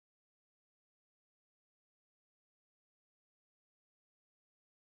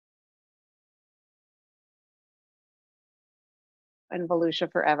and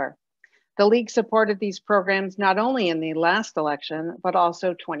Volusia Forever. The League supported these programs not only in the last election, but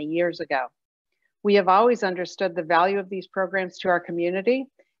also 20 years ago. We have always understood the value of these programs to our community,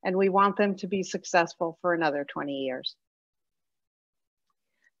 and we want them to be successful for another 20 years.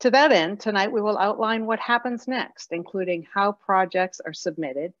 To that end, tonight we will outline what happens next, including how projects are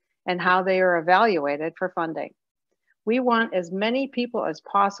submitted and how they are evaluated for funding. We want as many people as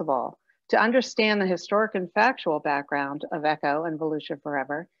possible to understand the historic and factual background of ECHO and Volusia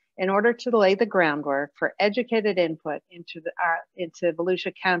Forever in order to lay the groundwork for educated input into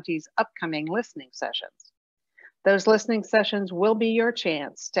Volusia County's upcoming listening sessions. Those listening sessions will be your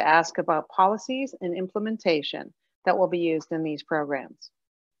chance to ask about policies and implementation that will be used in these programs.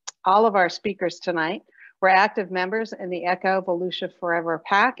 All of our speakers tonight were active members in the ECHO Volusia Forever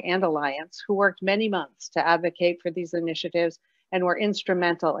PAC and Alliance who worked many months to advocate for these initiatives and were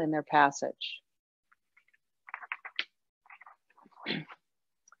instrumental in their passage.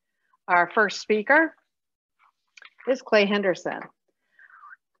 Our first speaker is Clay Henderson.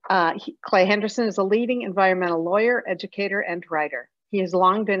 Clay Henderson is a leading environmental lawyer, educator, and writer. He has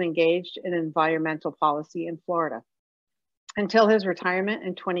long been engaged in environmental policy in Florida. Until his retirement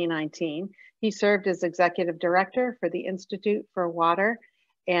in 2019, he served as executive director for the Institute for Water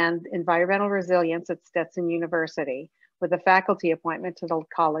and Environmental Resilience at Stetson University, with a faculty appointment to the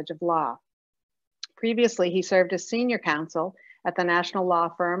College of Law. Previously, he served as senior counsel at the national law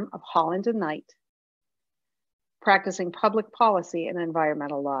firm of Holland and Knight, practicing public policy and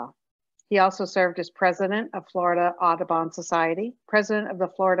environmental law. He also served as president of Florida Audubon Society, president of the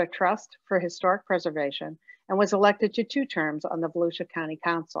Florida Trust for Historic Preservation, and was elected to 2 terms on the Volusia County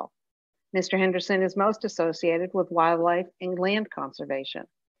Council. Mr. Henderson is most associated with wildlife and land conservation.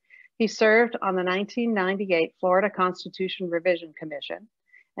 He served on the 1998 Florida Constitution Revision Commission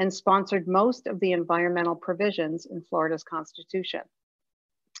and sponsored most of the environmental provisions in Florida's Constitution,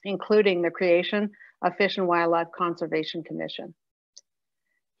 including the creation of Fish and Wildlife Conservation Commission.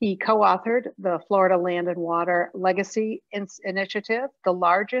 He co-authored the Florida Land and Water Legacy Initiative, the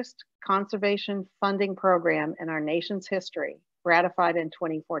largest conservation funding program in our nation's history, ratified in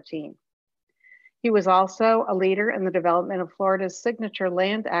 2014. He was also a leader in the development of Florida's signature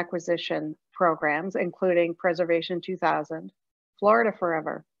land acquisition programs, including Preservation 2000, Florida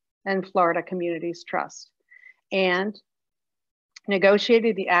Forever, and Florida Communities Trust, and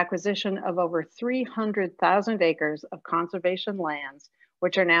negotiated the acquisition of over 300,000 acres of conservation lands,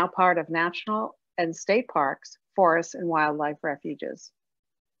 which are now part of national and state parks, forests, and wildlife refuges.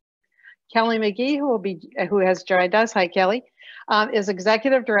 Kelli McGee, who has joined us, hi Kelli, is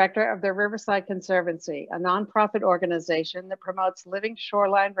executive director of the Riverside Conservancy, a nonprofit organization that promotes living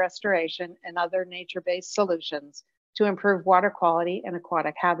shoreline restoration and other nature-based solutions to improve water quality and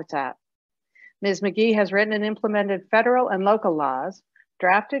aquatic habitat. Ms. McGee has written and implemented federal and local laws,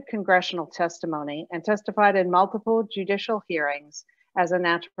 drafted congressional testimony, and testified in multiple judicial hearings as a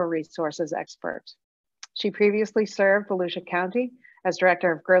natural resources expert. She previously served Volusia County as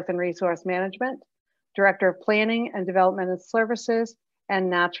Director of Growth and Resource Management, Director of Planning and Development and Services, and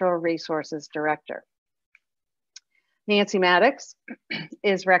Natural Resources Director. Nancy Maddox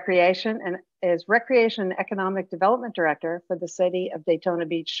is Recreation and Economic Development Director for the City of Daytona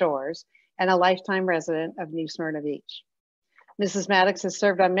Beach Shores and a lifetime resident of New Smyrna Beach. Mrs. Maddox has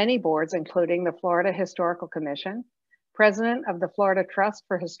served on many boards, including the Florida Historical Commission, President of the Florida Trust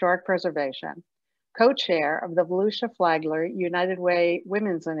for Historic Preservation, co-chair of the Volusia Flagler United Way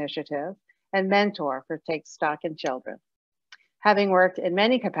Women's Initiative, and mentor for Take Stock in Children. Having worked in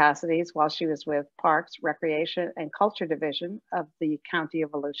many capacities while she was with Parks, Recreation, and Culture Division of the County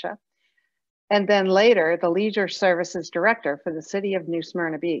of Volusia, and then later the Leisure Services Director for the City of New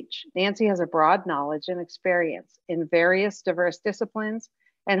Smyrna Beach, Nancy has a broad knowledge and experience in various diverse disciplines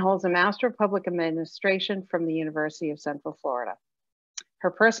and holds a Master of Public Administration from the University of Central Florida. Her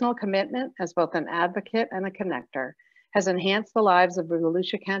personal commitment as both an advocate and a connector has enhanced the lives of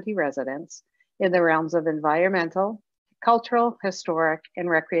Volusia County residents in the realms of environmental, cultural, historic, and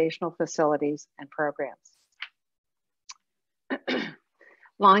recreational facilities and programs.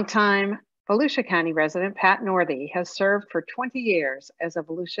 Longtime Volusia County resident Pat Northey has served for 20 years as a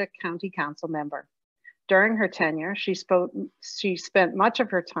Volusia County Council member. During her tenure, she spent much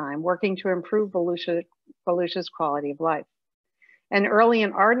of her time working to improve Volusia's quality of life. An early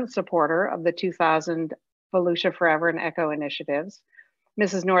and ardent supporter of the 2000 Volusia Forever and ECHO initiatives,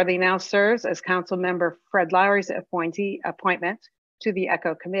 Mrs. Northey now serves as Council Member Fred Lowry's appointment to the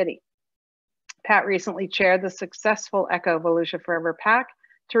ECHO Committee. Pat recently chaired the successful ECHO Volusia Forever PAC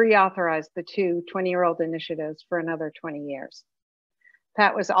to reauthorize the 2 20-year-old initiatives for another 20 years.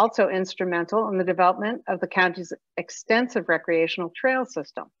 Pat was also instrumental in the development of the county's extensive recreational trail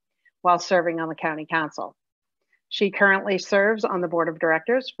system while serving on the county council. She currently serves on the board of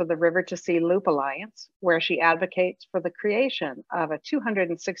directors for the River to Sea Loop Alliance, where she advocates for the creation of a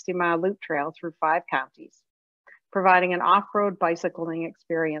 260-mile loop trail through 5 counties, providing an off-road bicycling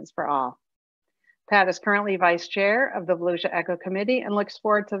experience for all. Pat is currently vice chair of the Volusia ECHO Committee and looks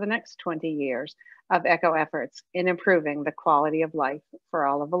forward to the next 20 years of ECHO efforts in improving the quality of life for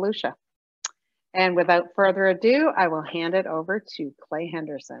all of Volusia. And without further ado, I will hand it over to Clay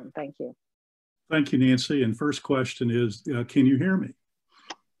Henderson. Thank you. Thank you, Nancy. And first question is, can you hear me?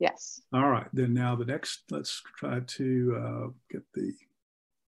 Yes. All right, then now the next, let's try to get the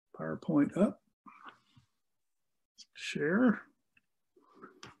PowerPoint up. Share.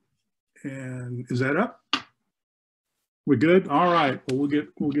 And is that up? We good? All right. Well,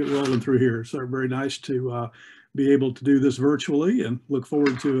 we'll get rolling through here. So very nice to be able to do this virtually, and look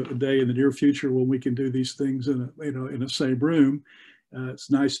forward to a day in the near future when we can do these things in a same room.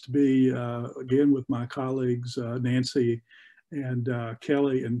 It's nice to be again with my colleagues Nancy and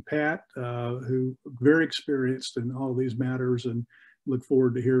Kelly and Pat, who are very experienced in all these matters, and look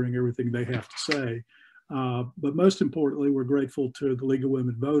forward to hearing everything they have to say. But most importantly, we're grateful to the League of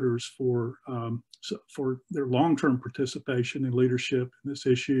Women Voters for their long-term participation and leadership in this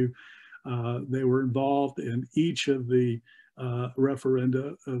issue. They were involved in each of the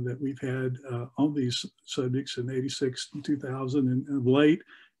referenda that we've had on these subjects in '86 and 2000 and of late,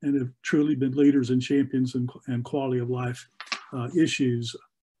 and have truly been leaders and champions and quality of life issues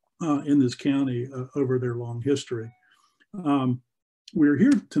in this county over their long history. We're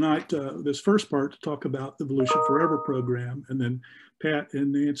here tonight, this first part, to talk about the Volusia Forever program, and then Pat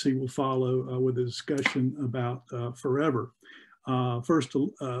and Nancy will follow with a discussion about Forever. First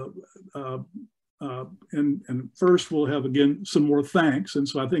we'll have again some more thanks, and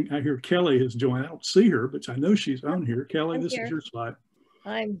so I think I hear Kelly has joined. I don't see her, but I know she's on here. Kelly, this is your slide.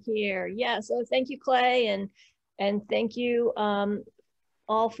 I'm here. Yeah. So thank you, Clay, and thank you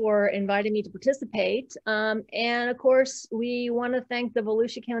all for inviting me to participate. And of course, we want to thank the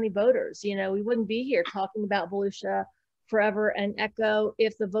Volusia County voters. You know, we wouldn't be here talking about Volusia Forever and ECHO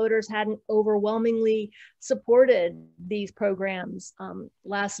if the voters hadn't overwhelmingly supported these programs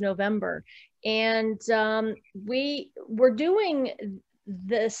last November. And we were doing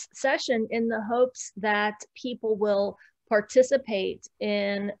this session in the hopes that people will participate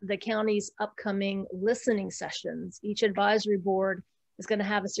in the county's upcoming listening sessions. Each advisory board is going to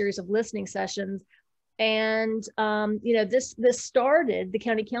have a series of listening sessions. And, you know, this started, the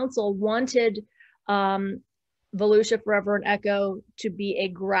county council wanted Volusia Forever and ECHO to be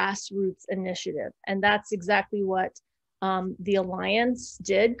a grassroots initiative. And that's exactly what the Alliance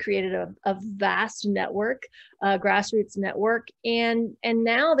did, created a vast network, grassroots network. And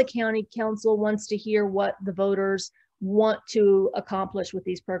now the county council wants to hear what the voters want to accomplish with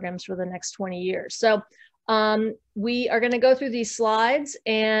these programs for the next 20 years. So we are going to go through these slides,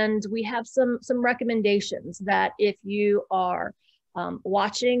 and we have some recommendations that if you are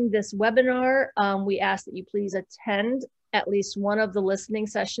watching this webinar, we ask that you please attend at least one of the listening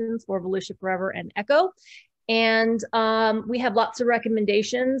sessions for Volusia Forever and ECHO. And we have lots of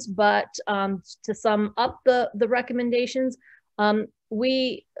recommendations, but to sum up the recommendations,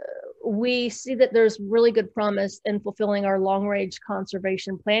 we see that there's really good promise in fulfilling our long-range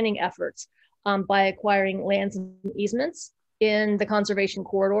conservation planning efforts by acquiring lands and easements in the conservation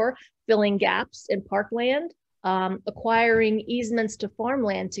corridor, filling gaps in parkland, acquiring easements to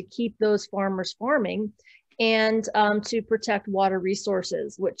farmland to keep those farmers farming, and to protect water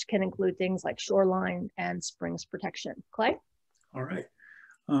resources, which can include things like shoreline and springs protection. Clay? All right.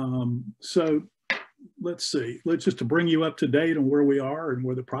 So let's see. Let's just to bring you up to date on where we are and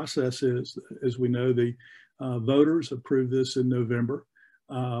where the process is. As we know, the voters approved this in November.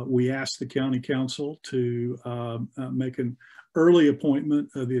 We asked the county council to make an early appointment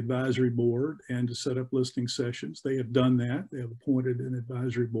of the advisory board and to set up listening sessions. They have done that. They have appointed an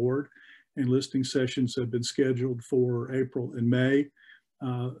advisory board, and listening sessions have been scheduled for April and May.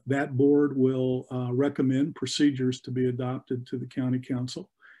 That board will recommend procedures to be adopted to the county council,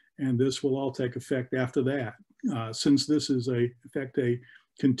 and this will all take effect after that. Since this is in fact a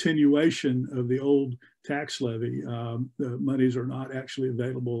continuation of the old tax levy, the monies are not actually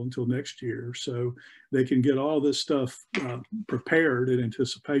available until next year. So they can get all this stuff prepared in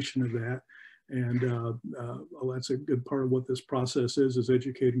anticipation of that. And well, that's a good part of what this process is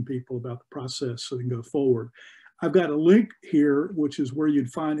educating people about the process so they can go forward. I've got a link here, which is where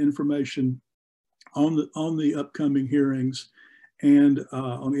you'd find information on the upcoming hearings and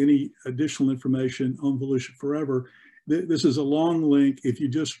on any additional information on Volusia Forever. This is a long link. If you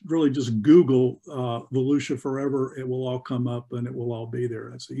just Google Volusia Forever, it will all come up and it will all be there.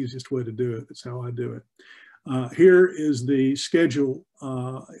 That's the easiest way to do it. That's how I do it. Here is the schedule.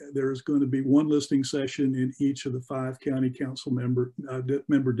 There's going to be one listening session in each of the 5 county council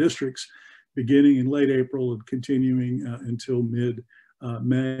member districts, beginning in late April and continuing until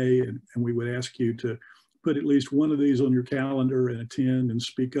mid-May. And we would ask you to put at least one of these on your calendar and attend and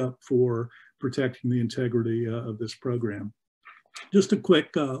speak up for protecting the integrity of this program. Just a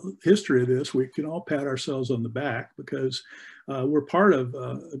quick history of this. We can all pat ourselves on the back because we're part of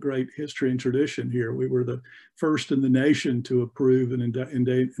a great history and tradition here. We were the first in the nation to approve an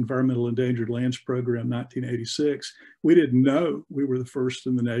environmental endangered lands program in 1986. We didn't know we were the first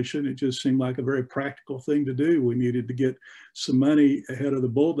in the nation. It just seemed like a very practical thing to do. We needed to get some money ahead of the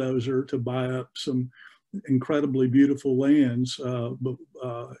bulldozer to buy up some incredibly beautiful lands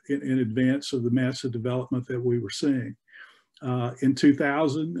in advance of the massive development that we were seeing. In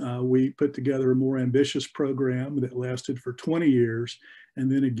 2000, we put together a more ambitious program that lasted for 20 years.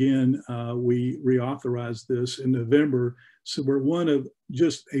 And then again, we reauthorized this in November. So we're one of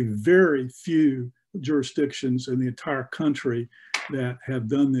just a very few jurisdictions in the entire country that have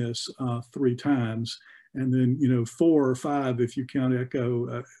done this 3 times. And then, 4 or 5 if you count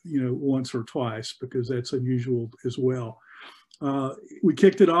ECHO, once or twice, because that's unusual as well. We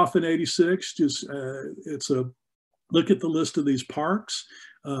kicked it off in '86. It's a look at the list of these parks.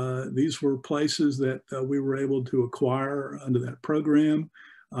 These were places that we were able to acquire under that program,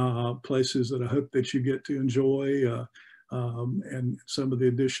 places that I hope that you get to enjoy, and some of the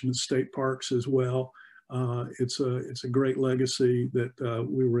additional state parks as well. It's a great legacy that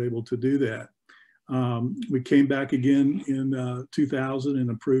we were able to do that. We came back again in 2000 and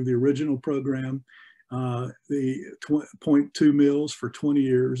approved the original program. The 0.2 mils for 20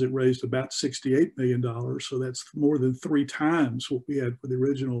 years, it raised about $68 million. So that's more than 3 times what we had for the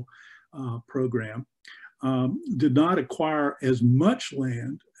original program. Did not acquire as much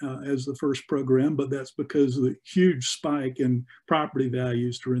land as the first program, but that's because of the huge spike in property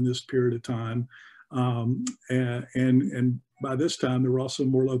values during this period of time. And by this time, there were also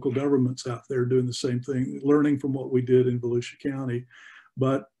more local governments out there doing the same thing, learning from what we did in Volusia County.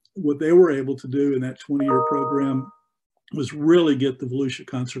 But what they were able to do in that 20-year program was really get the Volusia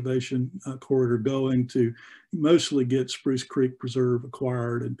Conservation Corridor going, to mostly get Spruce Creek Preserve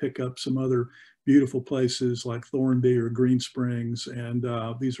acquired and pick up some other beautiful places like Thornby or Green Springs. And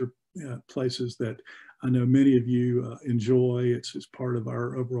these are places that I know many of you enjoy. It's part of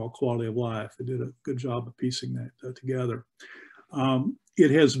our overall quality of life. They did a good job of piecing that together.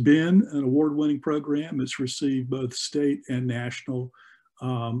 It has been an award-winning program. It's received both state and national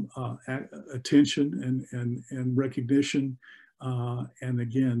attention and recognition. And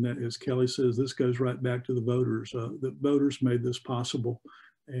again, that, as Kelly says, this goes right back to the voters. The voters made this possible,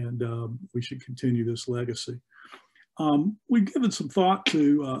 and we should continue this legacy. We've given some thought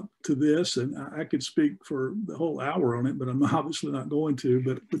to this, and I could speak for the whole hour on it, but I'm obviously not going to.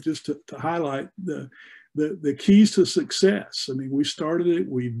 But just to highlight the keys to success. I mean, we started it,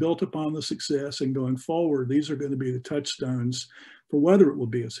 we built upon the success, and going forward, these are going to be the touchstones for whether it will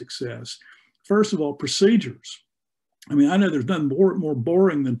be a success. First of all, procedures. I mean, I know there's nothing more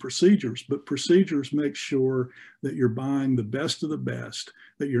boring than procedures, but procedures make sure that you're buying the best of the best,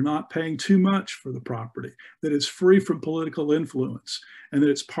 that you're not paying too much for the property, that it's free from political influence, and that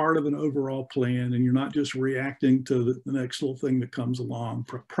it's part of an overall plan, and you're not just reacting to the next little thing that comes along.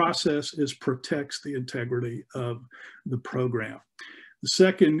 Process protects the integrity of the program. The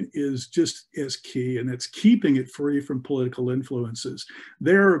second is just as key, and that's keeping it free from political influences.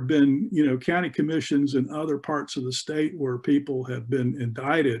 There have been, county commissions in other parts of the state where people have been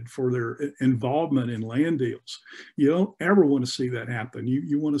indicted for their involvement in land deals. You don't ever want to see that happen.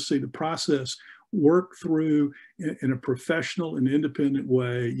 You want to see the process work through in a professional and independent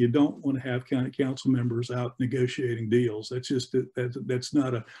way. You don't want to have county council members out negotiating deals. That's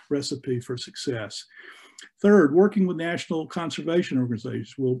not a recipe for success. Third, working with national conservation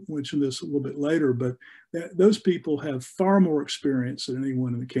organizations. We'll mention this a little bit later, but those people have far more experience than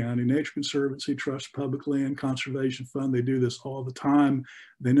anyone in the county. Nature Conservancy, Trust Public Land Conservation Fund, they do this all the time.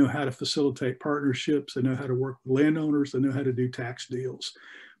 They know how to facilitate partnerships. They know how to work with landowners. They know how to do tax deals.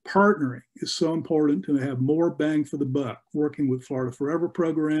 Partnering is so important to have more bang for the buck, working with Florida Forever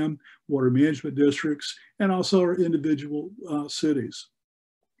program, water management districts, and also our individual cities.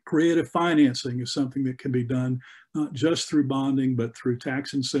 Creative financing is something that can be done not just through bonding, but through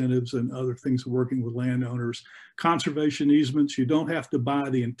tax incentives and other things working with landowners. Conservation easements, you don't have to buy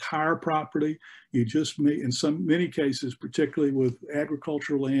the entire property. You just may, in many cases, particularly with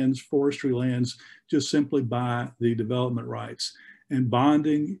agricultural lands, forestry lands, just simply buy the development rights. And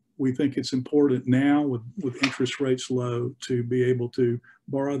bonding, we think it's important now with interest rates low to be able to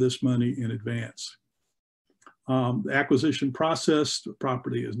borrow this money in advance. The acquisition process, the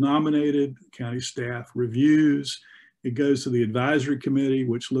property is nominated, county staff reviews, it goes to the advisory committee,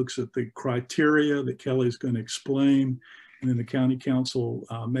 which looks at the criteria that Kelly's going to explain, and then the county council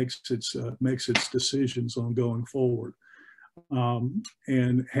makes its decisions on going forward.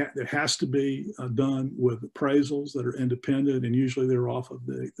 And it has to be done with appraisals that are independent, and usually they're off of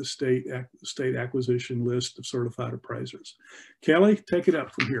the state acquisition list of certified appraisers. Kelly, take it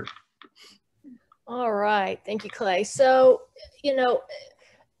up from here. All right, thank you, Clay. So, you know,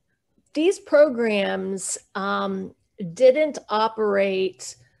 these programs didn't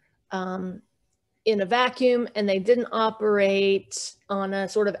operate in a vacuum, and they didn't operate on a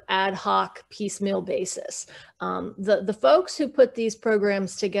sort of ad hoc piecemeal basis. The folks who put these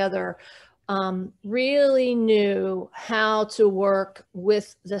programs together really knew how to work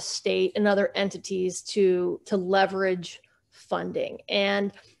with the state and other entities to leverage funding.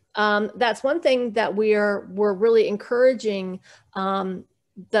 And that's one thing that we're really encouraging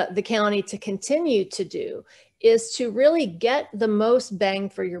the county to continue to do, is to really get the most bang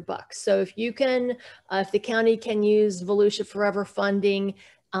for your buck. So if you can, if the county can use Volusia Forever funding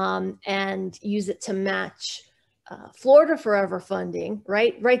and use it to match Florida Forever funding,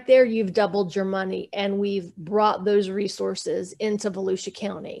 right there, you've doubled your money, and we've brought those resources into Volusia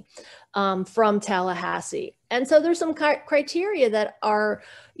County from Tallahassee. And so there's some criteria that are,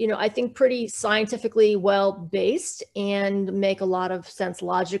 you know, I think pretty scientifically well-based and make a lot of sense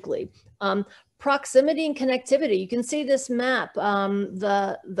logically. Proximity and connectivity. You can see this map.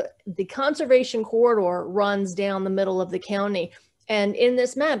 The conservation corridor runs down the middle of the county. And in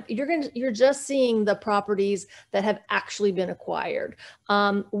this map, you're just seeing the properties that have actually been acquired.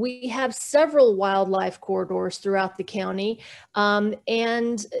 We have several wildlife corridors throughout the county. For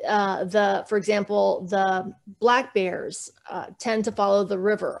example, the black bears tend to follow the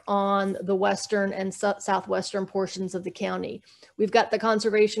river on the western and southwestern portions of the county. We've got the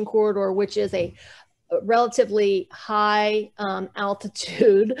conservation corridor, which is a relatively high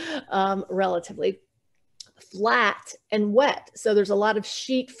altitude, relatively flat and wet. So there's a lot of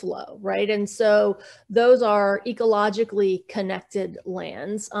sheet flow, right? And so those are ecologically connected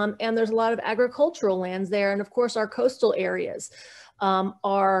lands. And there's a lot of agricultural lands there. And of course, our coastal areas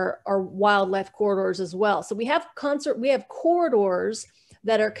are wildlife corridors as well. So we have corridors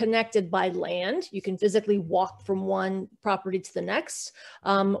that are connected by land. You can physically walk from one property to the next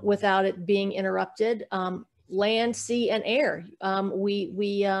without it being interrupted. Land, sea, and air.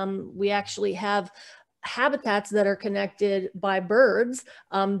 We actually have habitats that are connected by birds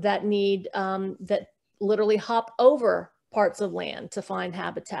that literally hop over parts of land to find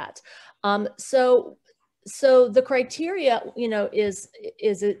habitat. So the criteria, you know, is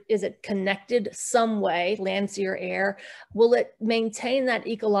it connected some way, land, sea, or air? Will it maintain that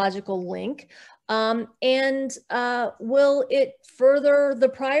ecological link? Will it further the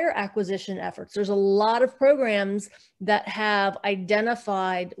prior acquisition efforts? There's a lot of programs that have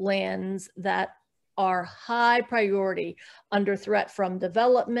identified lands that are high priority under threat from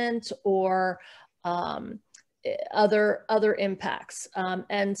development or other impacts.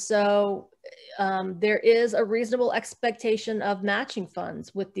 And so there is a reasonable expectation of matching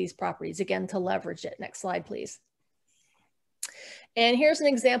funds with these properties, again, to leverage it. Next slide, please. And here's an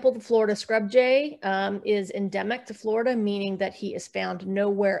example. The Florida scrub jay is endemic to Florida, meaning that he is found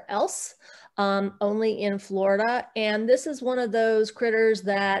nowhere else, only in Florida. And this is one of those critters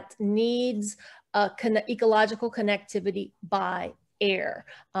that needs ecological connectivity by air.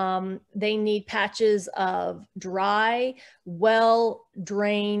 They need patches of dry,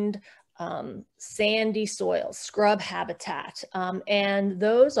 well-drained, sandy soils, scrub habitat, and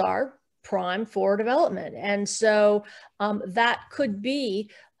those are prime for development. And so that could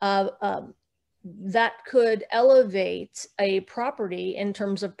be, that could elevate a property in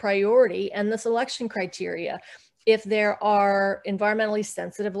terms of priority and the selection criteria. If there are environmentally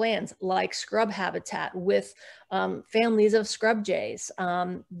sensitive lands like scrub habitat with families of scrub jays,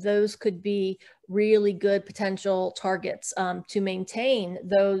 those could be really good potential targets to maintain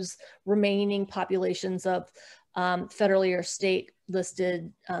those remaining populations of federally or state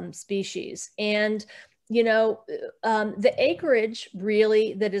listed species. And you know, the acreage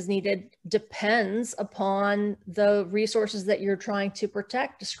really that is needed depends upon the resources that you're trying to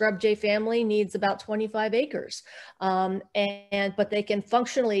protect. A scrub jay family needs about 25 acres, but they can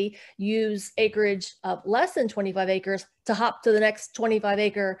functionally use acreage of less than 25 acres to hop to the next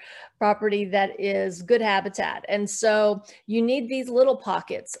 25-acre property that is good habitat. And so you need these little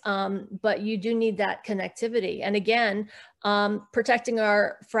pockets, but you do need that connectivity. And again, protecting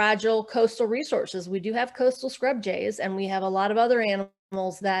our fragile coastal resources. We do have coastal scrub jays, and we have a lot of other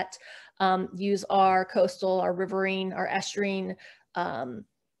animals that use our coastal, our riverine, our estuarine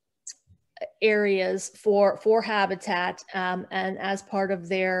areas for habitat, and as part of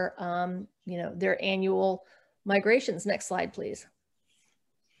their, you know, their annual migrations. Next slide, please.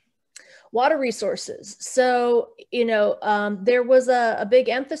 Water resources. So, you know, there was a big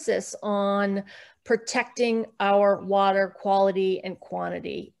emphasis on protecting our water quality and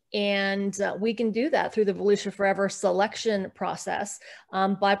quantity. And we can do that through the Volusia Forever selection process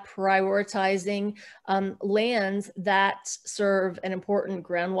by prioritizing lands that serve an important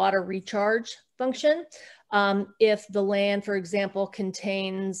groundwater recharge function. If the land, for example,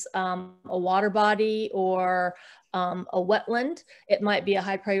 contains a water body or a wetland, it might be a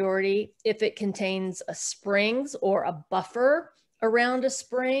high priority. If it contains a springs or a buffer around a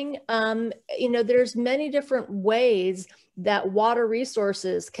spring, you know, there's many different ways that water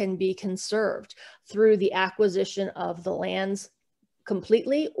resources can be conserved through the acquisition of the lands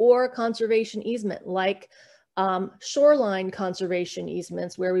completely or conservation easement, like shoreline conservation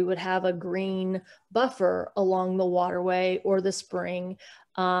easements, where we would have a green buffer along the waterway or the spring,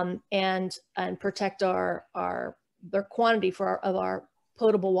 and protect the quantity of our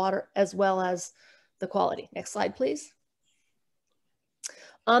potable water as well as the quality. Next slide, please.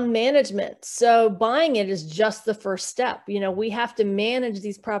 Management. So buying it is just the first step. You know, we have to manage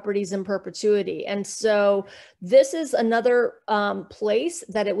these properties in perpetuity. And so this is another place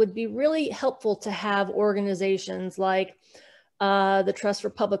that it would be really helpful to have organizations like the Trust for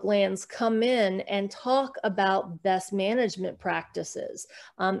Public Lands come in and talk about best management practices,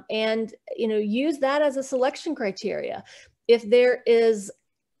 and, you know, use that as a selection criteria. If there is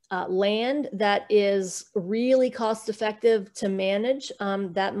land that is really cost effective to manage,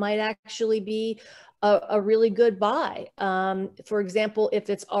 that might actually be a really good buy. For example, if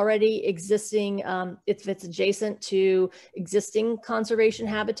it's already existing, if it's adjacent to existing conservation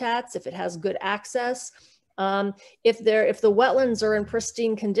habitats, if it has good access, if the wetlands are in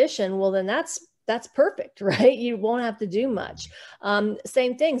pristine condition, well, then that's perfect, right? You won't have to do much.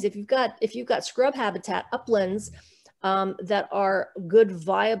 Same things, if you've got scrub habitat, uplands, that are good,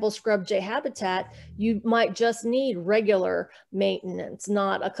 viable scrub jay habitat, you might just need regular maintenance,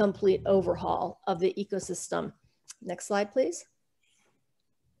 not a complete overhaul of the ecosystem. Next slide, please.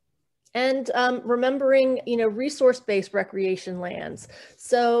 And remembering, you know, resource-based recreation lands.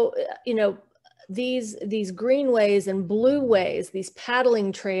 So, you know, these greenways and blueways, these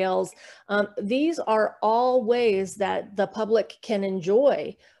paddling trails, these are all ways that the public can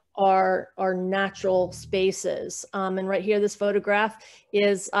enjoy our natural spaces. And right here, this photograph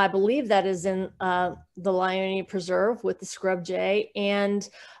is, I believe that is in the Lyonia Preserve with the scrub jay. And,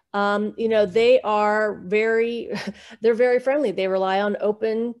 you know, they are they're very friendly. They rely on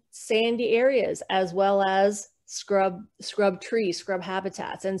open sandy areas as well as scrub trees, scrub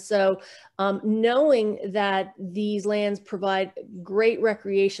habitats. And so knowing that these lands provide great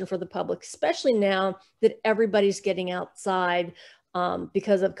recreation for the public, especially now that everybody's getting outside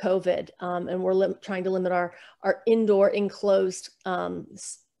because of COVID, and we're trying to limit our indoor enclosed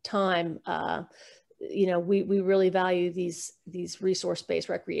time. You know, we really value these resource-based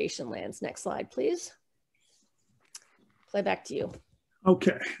recreation lands. Next slide, please. Play back to you.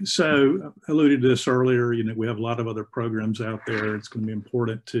 Okay, so I alluded to this earlier. You know, we have a lot of other programs out there. It's going to be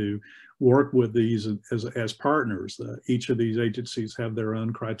important to work with these as partners. Each of these agencies have their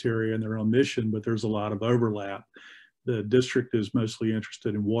own criteria and their own mission, but there's a lot of overlap. The district is mostly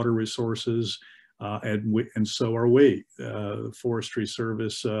interested in water resources, and so are we. The Forestry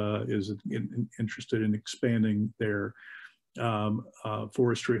Service is interested in expanding their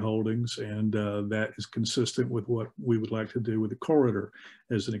forestry holdings, and that is consistent with what we would like to do with the corridor,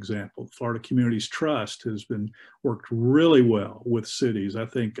 as an example. Florida Communities Trust has worked really well with cities. I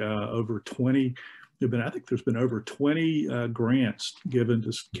think over 20. I think there's been over 20 grants given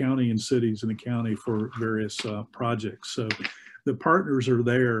to county and cities in the county for various projects. So the partners are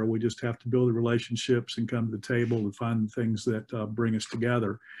there. We just have to build the relationships and come to the table and find the things that bring us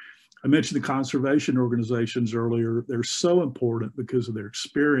together. I mentioned the conservation organizations earlier. They're so important because of their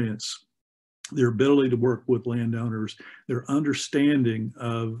experience their ability to work with landowners, their understanding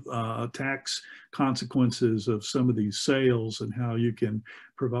of tax consequences of some of these sales and how you can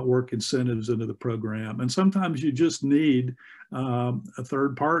provide work incentives into the program. And sometimes you just need a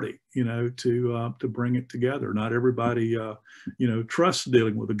third party, you know, to bring it together. Not everybody, you know, trusts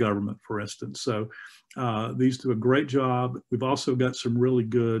dealing with the government, for instance. So these do a great job. We've also got some really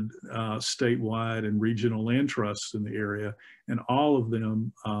good statewide and regional land trusts in the area, and all of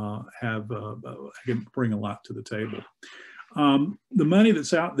them can bring a lot to the table. The money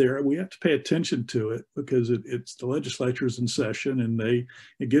that's out there, we have to pay attention to it because it's the legislature's in session, and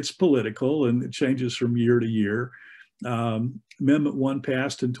it gets political and it changes from year to year. Amendment 1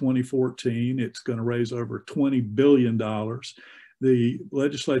 passed in 2014. It's going to raise over $20 billion. The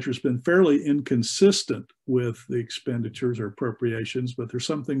legislature has been fairly inconsistent with the expenditures or appropriations, but there's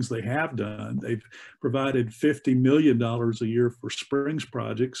some things they have done. They've provided $50 million a year for springs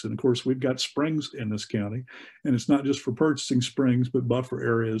projects. And of course, we've got springs in this county, and it's not just for purchasing springs, but buffer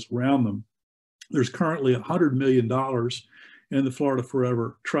areas around them. There's currently $100 million in the Florida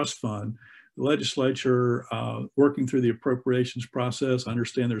Forever Trust Fund. The legislature, working through the appropriations process, I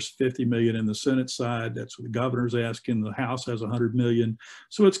understand there's 50 million in the Senate side. That's what the governor's asking. The House has 100 million.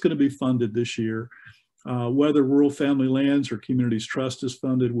 So it's going to be funded this year. Whether Rural Family Lands or Communities Trust is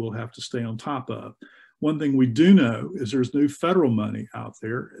funded, we'll have to stay on top of. One thing we do know is there's new federal money out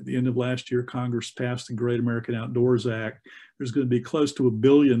there. At the end of last year, Congress passed the Great American Outdoors Act. There's going to be close to $1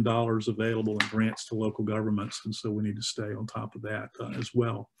 billion available in grants to local governments. And so we need to stay on top of that as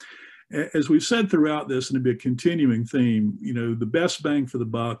well. As we've said throughout this, and it'll be a continuing theme, you know, the best bang for the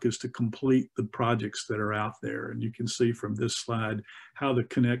buck is to complete the projects that are out there. And you can see from this slide how the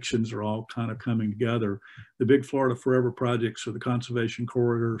connections are all kind of coming together. The big Florida Forever projects are the Conservation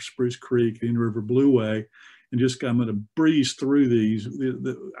Corridor, Spruce Creek, Indian River Blueway. And just I'm going to breeze through these.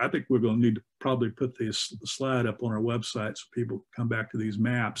 I think we're going to need to probably put this slide up on our website so people come back to these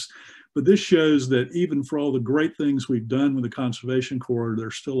maps. But this shows that even for all the great things we've done with the Conservation Corridor,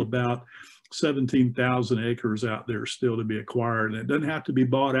 there's still about 17,000 acres out there still to be acquired. And it doesn't have to be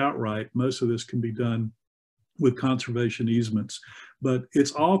bought outright. Most of this can be done with conservation easements, but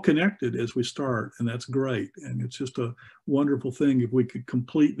it's all connected as we start, and that's great. And it's just a wonderful thing. If we could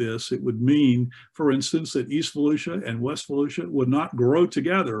complete this, it would mean, for instance, that East Volusia and West Volusia would not grow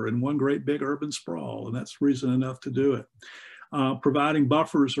together in one great big urban sprawl, and that's reason enough to do it. Providing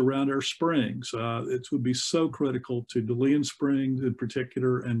buffers around our springs. It would be so critical to DeLeon Springs in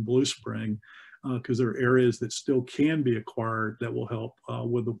particular and Blue Spring, because there are areas that still can be acquired that will help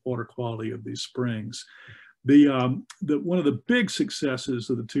with the water quality of these springs. One of the big successes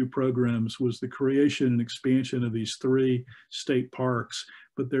of the two programs was the creation and expansion of these 3 state parks,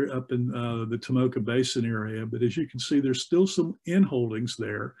 but they're up in the Tomoka Basin area. But as you can see, there's still some inholdings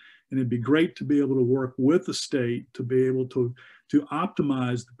there, and it'd be great to be able to work with the state to be able to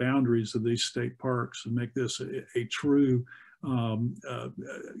optimize the boundaries of these state parks and make this a true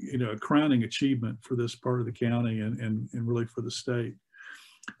you know, a crowning achievement for this part of the county and really for the state.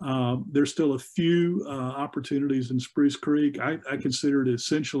 There's still a few opportunities in Spruce Creek. I consider it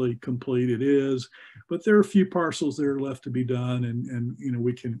essentially complete. It is, but there are a few parcels that are left to be done, and you know,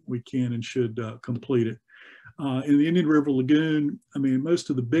 we can and should complete it. In the Indian River Lagoon, I mean, most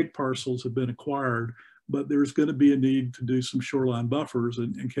of the big parcels have been acquired, but there's going to be a need to do some shoreline buffers.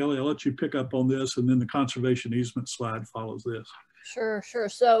 And Kelly, I'll let you pick up on this, and then the conservation easement slide follows this. Sure.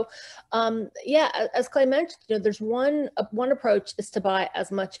 So, yeah, as Clay mentioned, you know, there's one approach is to buy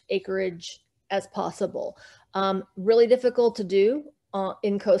as much acreage as possible. Really difficult to do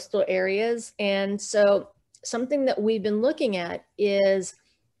in coastal areas. And so something that we've been looking at is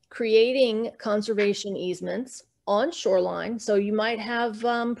creating conservation easements on shoreline. So you might have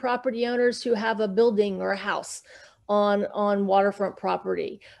property owners who have a building or a house on waterfront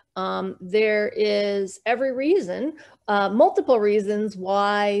property. There is every reason, multiple reasons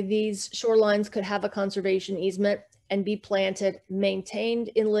why these shorelines could have a conservation easement and be planted, maintained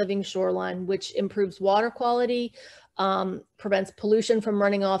in living shoreline, which improves water quality, prevents pollution from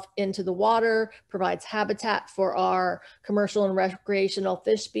running off into the water, provides habitat for our commercial and recreational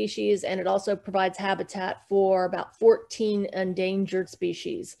fish species, and it also provides habitat for about 14 endangered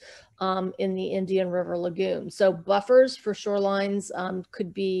species in the Indian River Lagoon. So buffers for shorelines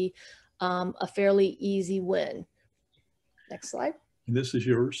could be a fairly easy win. Next slide. And this is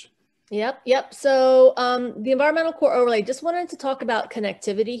yours. Yep. So the environmental core overlay, just wanted to talk about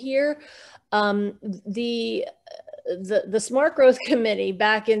connectivity here. The Smart Growth Committee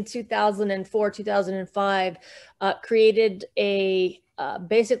back in 2004, 2005 created a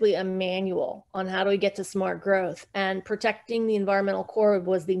basically a manual on how do we get to smart growth, and protecting the environmental core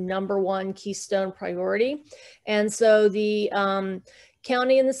was the #1 keystone priority. And so the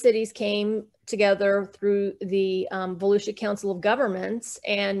county and the cities came together through the Volusia Council of Governments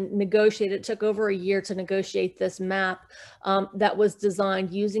and negotiated. It took over a year to negotiate this map that was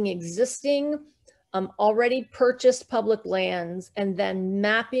designed using existing already purchased public lands and then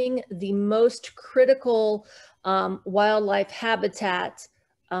mapping the most critical wildlife habitat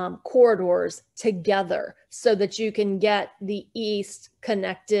corridors together so that you can get the east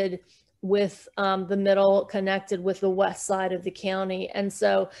connected with the middle connected with the west side of the county. And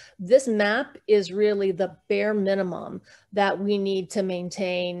so this map is really the bare minimum that we need to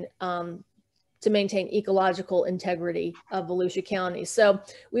maintain ecological integrity of Volusia County. So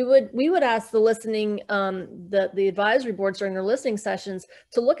we would ask the listening, the advisory boards during their listening sessions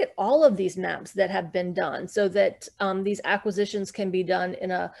to look at all of these maps that have been done so that these acquisitions can be done in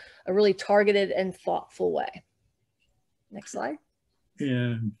a really targeted and thoughtful way. Next slide.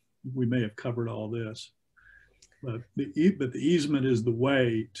 And we may have covered all this, but the easement is the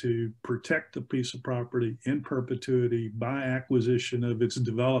way to protect a piece of property in perpetuity by acquisition of its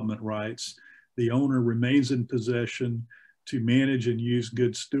development rights. The owner remains in possession to manage and use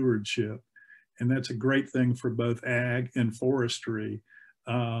good stewardship. And that's a great thing for both ag and forestry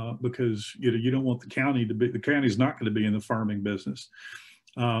because you don't want the county's not going to be in the farming business.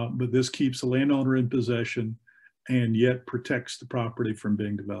 But this keeps the landowner in possession and yet protects the property from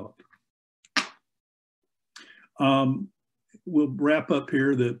being developed. We'll wrap up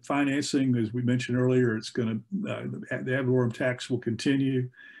here that financing, as we mentioned earlier, it's going to, the ad valorem tax will continue.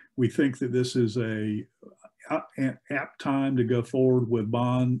 We think that this is an apt time to go forward with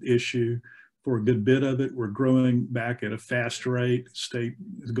bond issue for a good bit of it. We're growing back at a fast rate. State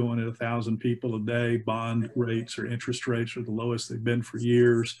is going at 1,000 people a day. Bond rates or interest rates are the lowest they've been for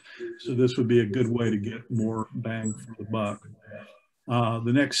years. So this would be a good way to get more bang for the buck.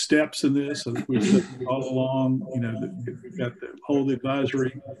 The next steps in this, as we've said all along, we've got the whole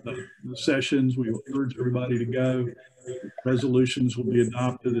advisory sessions. We urge everybody to go. Resolutions will be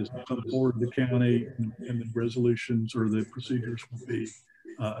adopted as they come forward to the county, and the resolutions or the procedures will be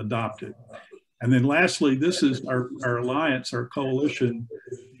adopted. And then lastly, this is our alliance, our coalition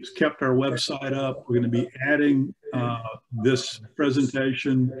has kept our website up. We're going to be adding this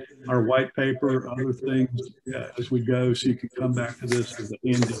presentation, our white paper, other things as we go, so you can come back to this as a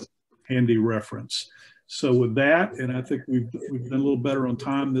handy reference. So with that, and I think we've done a little better on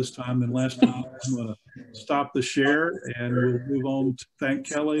time this time than last time, I'm going to stop the share and we'll move on to thank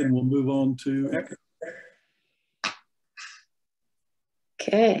Kelly, and we'll move on to ECHO.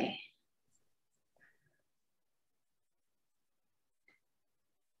 Okay.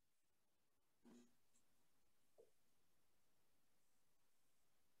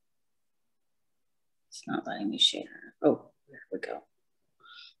 It's not letting me share. Oh, there we go.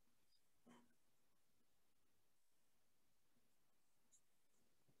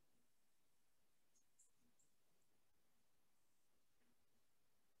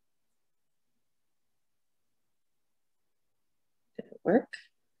 Did it work?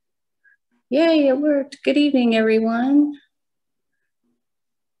 Yay, it worked. Good evening, everyone.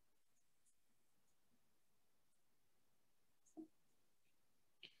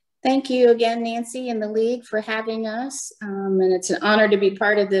 Thank you again, Nancy and the League, for having us. And it's an honor to be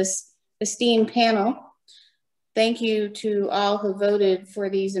part of this esteemed panel. Thank you to all who voted for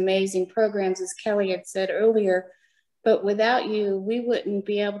these amazing programs, as Kelly had said earlier. But without you, we wouldn't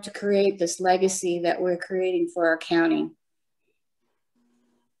be able to create this legacy that we're creating for our county.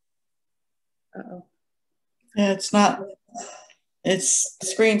 Uh-oh. Yeah, it's not, it's the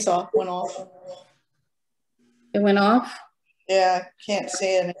screen's off, went off. It went off? Yeah, I can't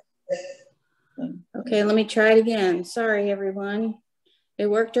see it. Okay, let me try it again. Sorry, everyone. It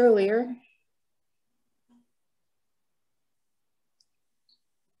worked earlier.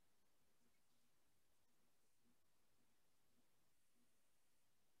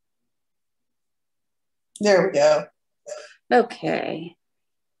 There we go. Okay.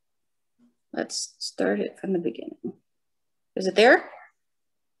 Let's start it from the beginning. Is it there?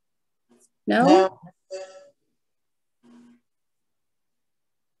 No? No.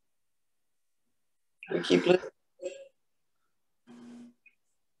 We keep losing.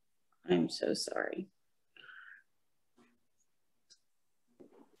 I'm so sorry.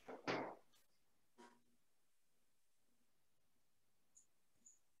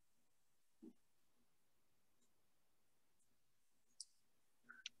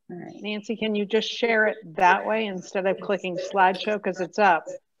 All right. Nancy, can you just share it that way instead of clicking slideshow, because it's up?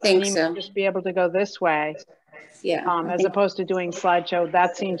 Think you so. might just be able to go this way Yeah. As opposed to doing slideshow,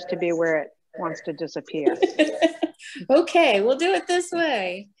 that seems to be where it wants to disappear. Okay, we'll do it this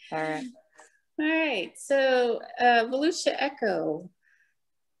way. All right. All right, so Volusia ECHO.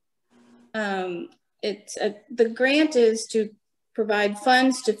 The grant is to provide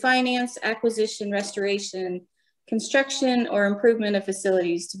funds to finance, acquisition, restoration, construction, or improvement of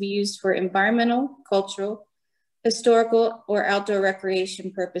facilities to be used for environmental, cultural, historical, or outdoor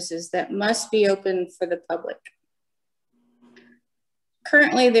recreation purposes that must be open for the public.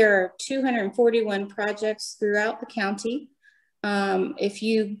 Currently, there are 241 projects throughout the county. If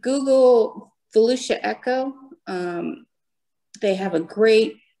you Google Volusia ECHO, they have a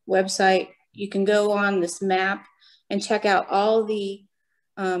great website. You can go on this map and check out all the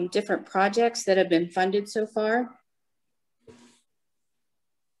different projects that have been funded so far.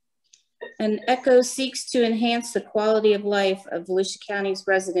 And ECHO seeks to enhance the quality of life of Volusia County's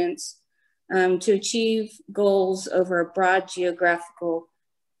residents to achieve goals over a broad geographical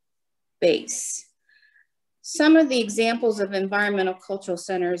base. Some of the examples of environmental cultural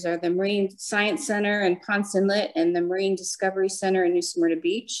centers are the Marine Science Center in Ponce Inlet and the Marine Discovery Center in New Smyrna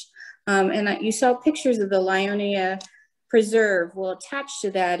Beach. And you saw pictures of the Lyonia Preserve. Well, attached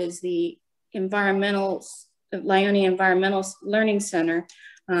to that is the Lyonia Environmental Learning Center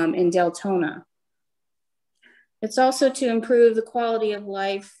in Deltona. It's also to improve the quality of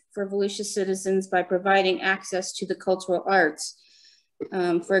life for Volusia citizens by providing access to the cultural arts.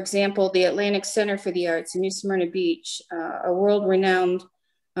 For example, the Atlantic Center for the Arts in New Smyrna Beach, a world-renowned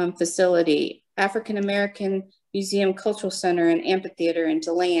facility, African American Museum Cultural Center and Amphitheater in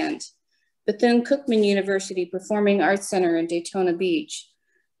DeLand, Bethune-Cookman University Performing Arts Center in Daytona Beach,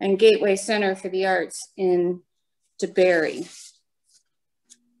 and Gateway Center for the Arts in DeBary.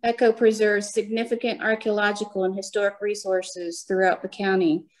 ECHO preserves significant archaeological and historic resources throughout the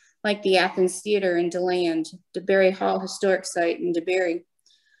county, like the Athens Theater in DeLand, DeBary Hall Historic Site in DeBary,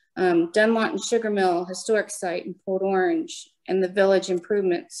 Dunlot and Sugar Mill Historic Site in Port Orange, and the Village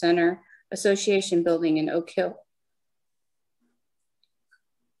Improvement Center Association Building in Oak Hill.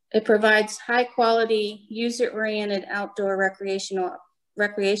 It provides high quality, user-oriented outdoor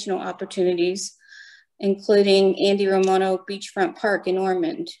recreational opportunities, including Andy Romano Beachfront Park in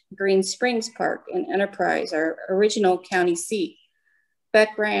Ormond, Green Springs Park in Enterprise, our original county seat,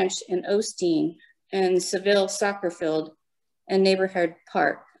 Beck Ranch in Osteen, and Seville Soccer Field and Neighborhood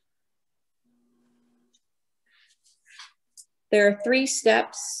Park. There are 3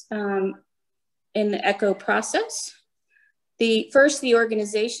 steps in the ECHO process. First, the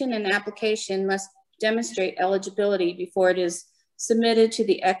organization and application must demonstrate eligibility before it is submitted to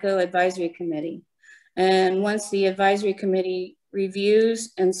the ECHO Advisory Committee. And once the advisory committee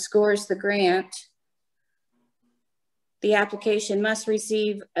reviews and scores the grant, the application must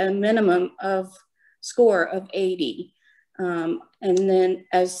receive a minimum of score of 80. And then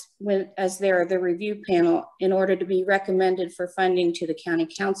as they're the review panel in order to be recommended for funding to the county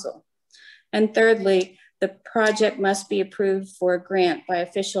council. And thirdly, the project must be approved for a grant by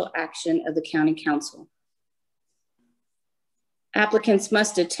official action of the county council. Applicants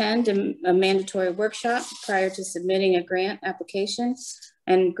must attend a mandatory workshop prior to submitting a grant application,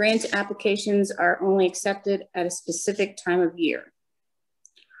 and grant applications are only accepted at a specific time of year.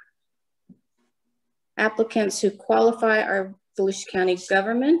 Applicants who qualify are Volusia County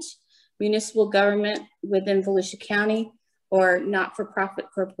government, municipal government within Volusia County, or not-for-profit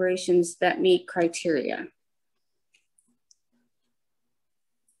corporations that meet criteria.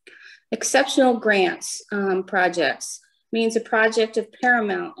 Exceptional grants projects means a project of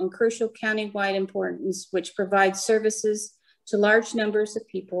paramount and crucial countywide importance which provides services to large numbers of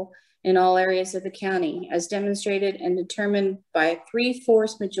people in all areas of the county, as demonstrated and determined by a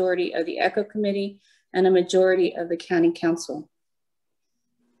 3/4 majority of the ECHO committee and a majority of the county council.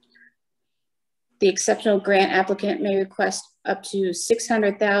 The exceptional grant applicant may request up to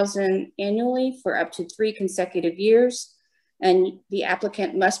 $600,000 annually for up to 3 consecutive years, and the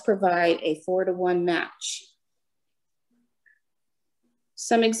applicant must provide a 4-to-1 match.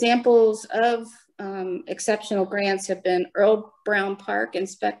 Some examples of exceptional grants have been Earl Brown Park and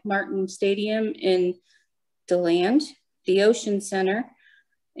Spec Martin Stadium in DeLand, the Ocean Center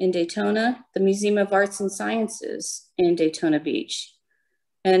in Daytona, the Museum of Arts and Sciences in Daytona Beach.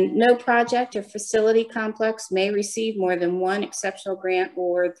 And no project or facility complex may receive more than 1 exceptional grant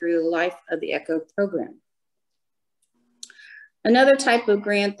award through the life of the ECHO program. Another type of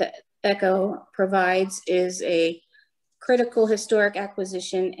grant that ECHO provides is a critical historic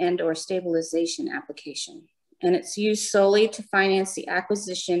acquisition and or stabilization application. And it's used solely to finance the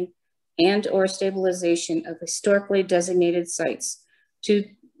acquisition and or stabilization of historically designated sites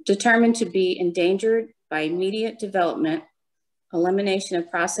determined to be endangered by immediate development, elimination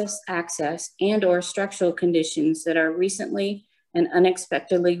of process access, and/or structural conditions that are recently and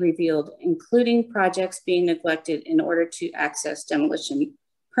unexpectedly revealed, including projects being neglected in order to access demolition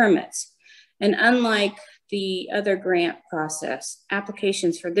permits. And unlike the other grant process,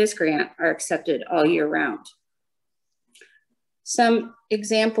 applications for this grant are accepted all year round. Some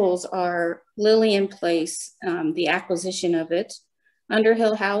examples are Lillian Place, the acquisition of it,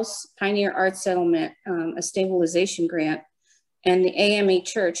 Underhill House, Pioneer Arts Settlement, a stabilization grant, and the AME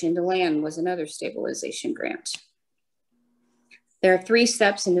Church in DeLand was another stabilization grant. There are 3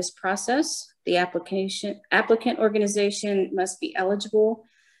 steps in this process. The applicant organization must be eligible,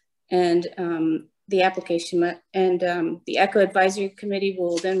 and the ECHO Advisory Committee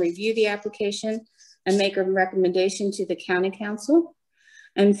will then review the application and make a recommendation to the County Council.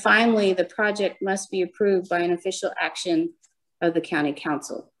 And finally, the project must be approved by an official action of the County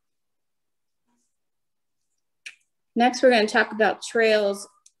Council. Next, we're going to talk about trails.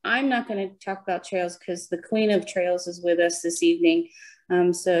 I'm not going to talk about trails because the Queen of Trails is with us this evening.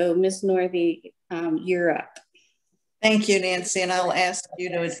 So Ms. Northey, you're up. Thank you, Nancy, and I'll ask you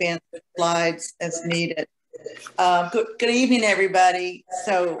to advance the slides as needed. Good evening, everybody.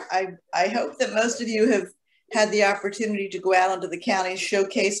 So I hope that most of you have had the opportunity to go out onto the county's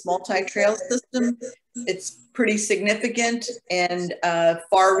Showcase multi-trail system. It's pretty significant and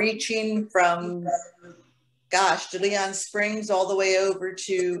far-reaching from, gosh, DeLeon Springs all the way over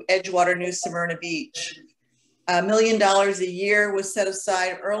to Edgewater, New Smyrna Beach. $1 million a year was set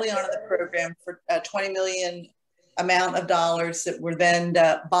aside early on in the program for $20 million amount of dollars that were then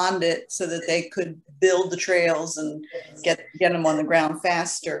bonded so that they could build the trails and get them on the ground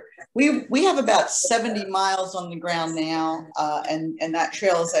faster. We have about 70 miles on the ground now, and that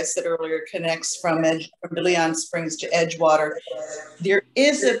trail, as I said earlier, connects from DeLeon Springs to Edgewater. There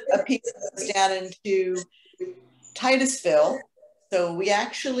is a piece that goes down into Titusville. So we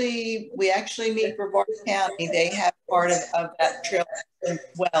actually meet Brevard County. They have part of that trail as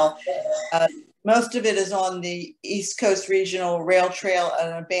well. Most of it is on the East Coast Regional Rail Trail,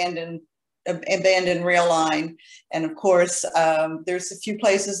 an abandoned rail line. And of course, there's a few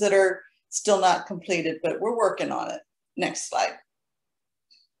places that are still not completed, but we're working on it. Next slide.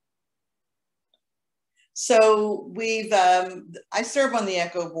 So I serve on the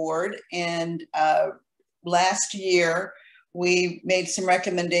ECHO board, and last year we made some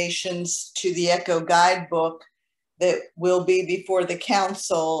recommendations to the ECHO guidebook that will be before the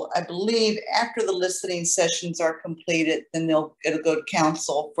council. I believe after the listening sessions are completed, then it'll go to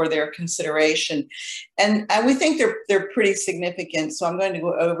council for their consideration. And we think they're pretty significant, so I'm going to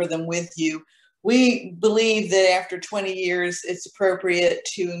go over them with you. We believe that after 20 years, it's appropriate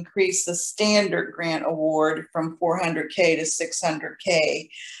to increase the standard grant award from $400K to $600K.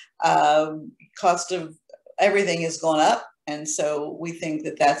 Cost of everything has gone up, and so we think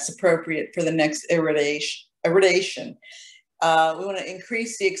that that's appropriate for the next iteration. We want to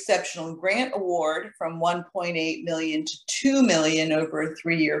increase the exceptional grant award from $1.8 million to $2 million over a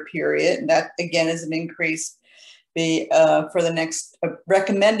 3-year period. And that again is an increase for the next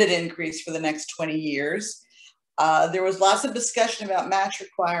recommended increase for the next 20 years. There was lots of discussion about match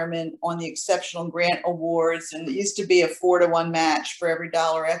requirement on the exceptional grant awards, and it used to be a 4-to-1 match for every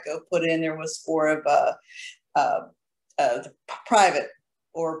dollar ECHO put in. There was 4 of the private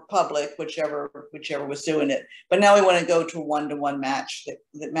or public, whichever was doing it. But now we want to go to a 1-to-1 match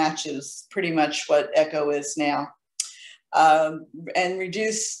that matches pretty much what ECHO is now. And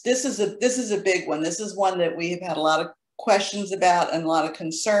reduce, this is a big one. This is one that we have had a lot of questions about and a lot of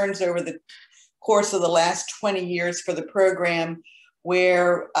concerns over the course of the last 20 years for the program,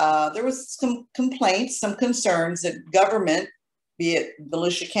 where there was some complaints, some concerns that government, be it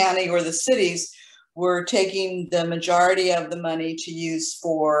Volusia County or the cities, were taking the majority of the money to use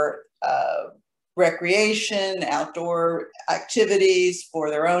for recreation, outdoor activities, for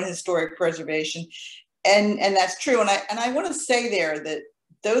their own historic preservation. And that's true. And I want to say there that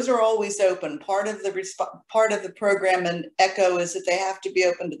those are always open. Part of the program in ECHO is that they have to be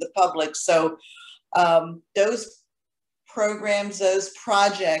open to the public. So those programs, those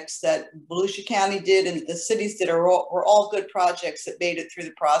projects that Volusia County did and the cities did were all good projects that made it through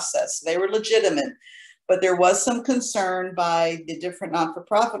the process. They were legitimate, but there was some concern by the different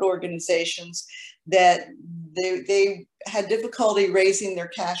not-for-profit organizations that they had difficulty raising their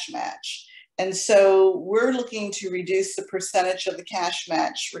cash match. And so we're looking to reduce the percentage of the cash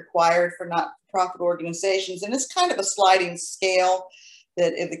match required for not-for-profit organizations. And it's kind of a sliding scale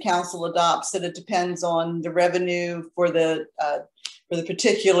that if the council adopts it, it depends on the revenue for the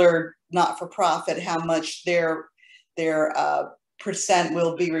particular not-for-profit, how much their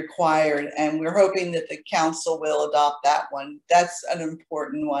will be required, and we're hoping that the council will adopt that one. That's an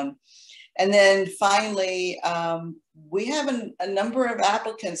important one. And then finally, we have a number of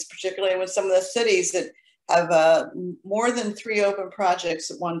applicants, particularly with some of the cities that have more than 3 open projects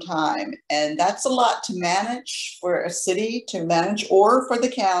at one time. And that's a lot to manage for a city to manage, or for the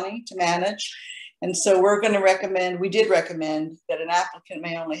county to manage. And so we're going to recommend, we did recommend that an applicant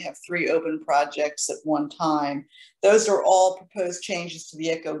may only have 3 open projects at one time. Those are all proposed changes to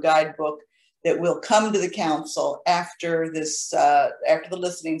the ECHO guidebook that will come to the council after this, after the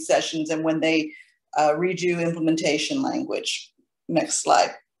listening sessions and when they redo implementation language. Next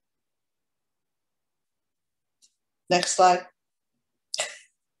slide. Next slide.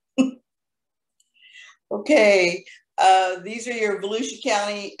 Okay. These are your Volusia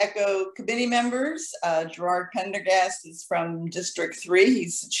County ECHO committee members. Gerard Pendergast is from District 3.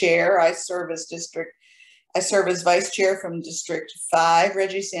 He's the chair. I serve as vice chair from District 5.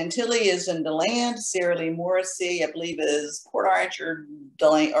 Reggie Santilli is in DeLand. Sarah Lee Morrissey, I believe, is Port Orange or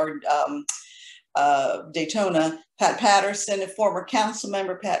Daytona. Pat Patterson, a former council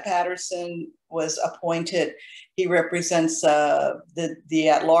member, Pat Patterson was appointed. He represents the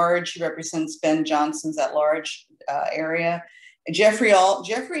at-large. He represents Ben Johnson's at-large area. Jeffrey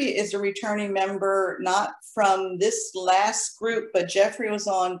is a returning member, not from this last group, but Jeffrey was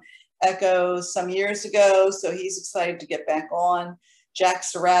on ECHO some years ago, so he's excited to get back on. Jack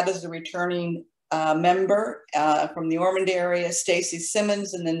Surratt is a returning member from the Ormond area. Stacy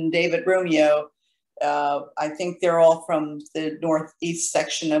Simmons, and then David Romeo. I think they're all from the northeast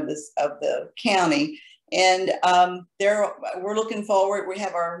section of the county. And we're looking forward. We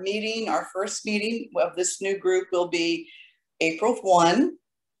have our meeting, our first meeting of this new group will be April 1.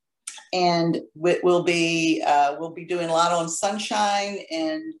 And we'll be doing a lot on sunshine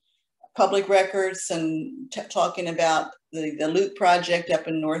and public records and talking about the Loop project up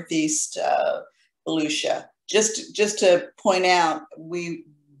in Northeast Volusia. Just to point out, we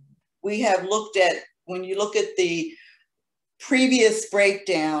have looked at, when you look at the previous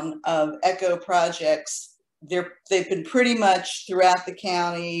breakdown of ECHO projects, they've been pretty much throughout the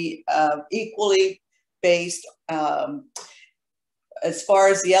county equally based. As far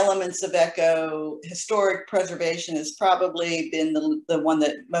as the elements of ECHO, historic preservation has probably been the one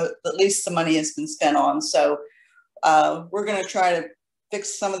that at least the money has been spent on. So we're going to try to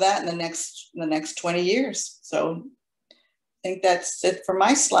fix some of that in the next 20 years. So I think that's it for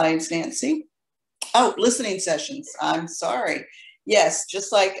my slides, Nancy. Oh, listening sessions. I'm sorry. Yes,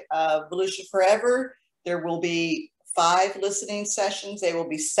 just like Volusia Forever, there will be 5 listening sessions. They will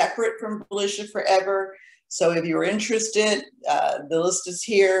be separate from Volusia Forever. So if you're interested, the list is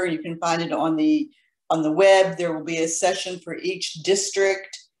here. You can find it on the web. There will be a session for each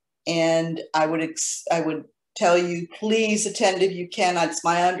district, and I would tell you, please attend if you can. It's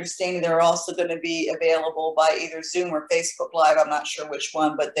my understanding they're also going to be available by either Zoom or Facebook Live. I'm not sure which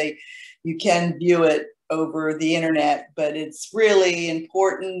one, but you can view it over the internet. But it's really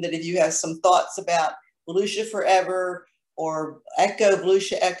important that if you have some thoughts about Volusia Forever or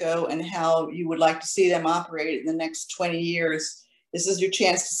Volusia ECHO, and how you would like to see them operate in the next 20 years, this is your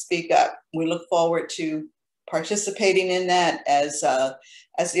chance to speak up. We look forward to participating in that as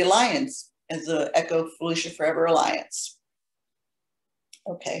the Alliance, as the ECHO Volusia Forever Alliance.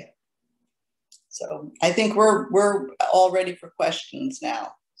 Okay, so I think we're all ready for questions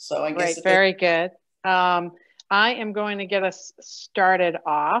now. So I guess very good. I am going to get us started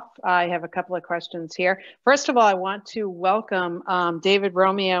off. I have a couple of questions here. First of all, I want to welcome David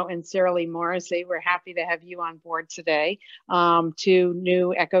Romeo and Sarah Lee Morrissey. We're happy to have you on board today, 2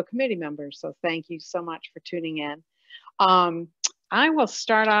 new ECHO committee members. So thank you so much for tuning in. I will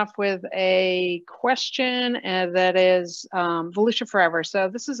start off with a question that is Volusia Forever. So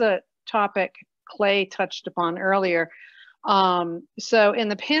this is a topic Clay touched upon earlier. So in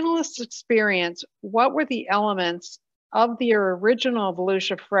the panelists' experience, what were the elements of the original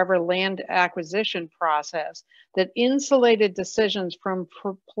Volusia Forever land acquisition process that insulated decisions from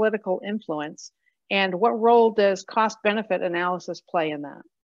political influence? And what role does cost-benefit analysis play in that?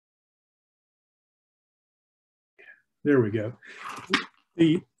 There we go.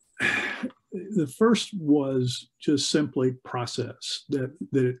 The first was just simply process,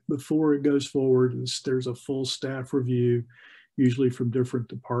 that before it goes forward, there's a full staff review, usually from different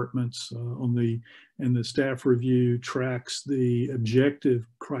departments and the staff review tracks the objective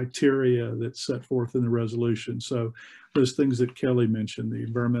criteria that's set forth in the resolution. So those things that Kelly mentioned, the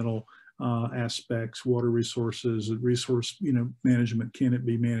environmental aspects, water resources, resource management, can it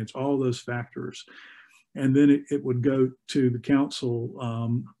be managed, all those factors. And then it would go to the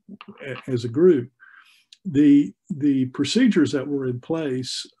council as a group the procedures that were in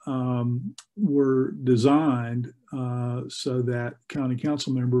place were designed so that county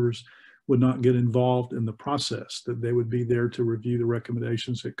council members would not get involved in the process, that they would be there to review the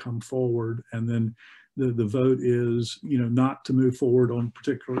recommendations that come forward. And then the vote is, not to move forward on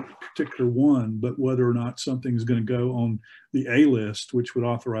particular one, but whether or not something is going to go on the A list, which would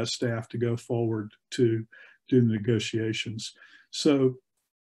authorize staff to go forward to do the negotiations. So,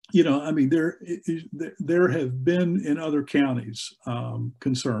 I mean, there have been in other counties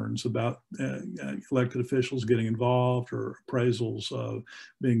concerns about elected officials getting involved, or appraisals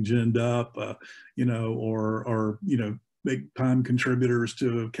being ginned up, or big time contributors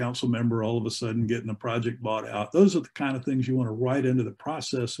to a council member all of a sudden getting a project bought out. Those are the kind of things you want to write into the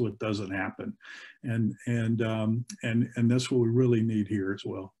process so it doesn't happen, and that's what we really need here as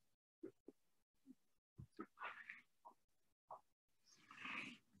well.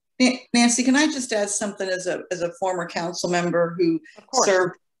 Nancy, can I just add something as a former council member who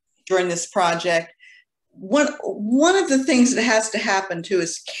served during this project? One of the things that has to happen too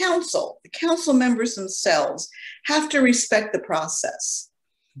is the council members themselves have to respect the process.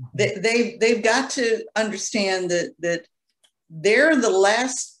 They've got to understand that they're the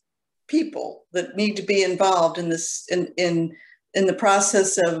last people that need to be involved in this in the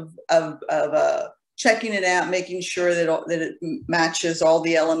process of checking it out, making sure that it matches all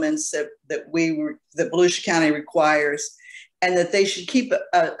the elements that Volusia County requires, and that they should keep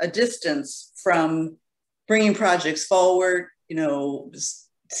a distance from bringing projects forward,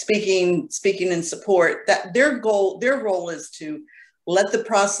 speaking in support. That their role is to let the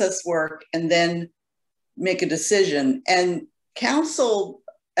process work and then make a decision. And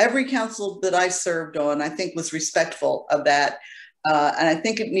every council that I served on, I think, was respectful of that. And I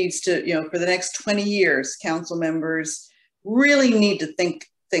think it needs to, for the next 20 years, council members really need to think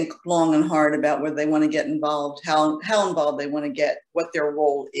long and hard about whether they want to get involved, how involved they want to get, what their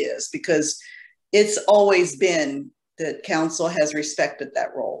role is, because it's always been that council has respected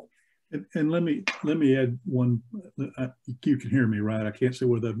that role. And let me add one. You can hear me, right? I can't say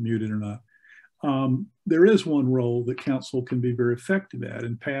whether I'm muted or not. There is one role that council can be very effective at,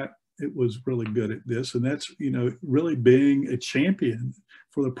 and Pat, it was really good at this, and that's really being a champion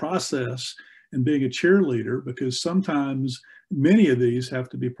for the process and being a cheerleader, because sometimes many of these have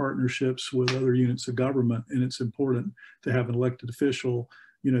to be partnerships with other units of government, and it's important to have an elected official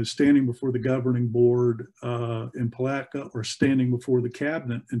standing before the governing board in Palatka, or standing before the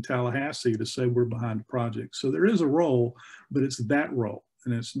cabinet in Tallahassee to say we're behind the project. So there is a role, but it's that role,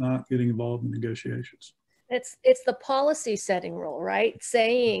 and it's not getting involved in negotiations. It's the policy setting role, right?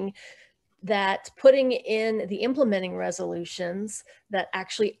 Saying that, putting in the implementing resolutions that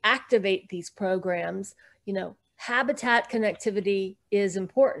actually activate these programs, habitat connectivity is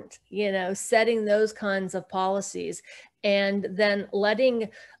important, setting those kinds of policies, and then letting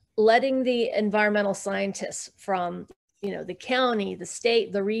the environmental scientists from, the county, the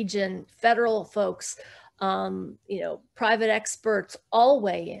state, the region, federal folks, private experts all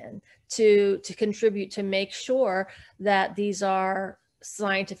weigh in to contribute to make sure that these are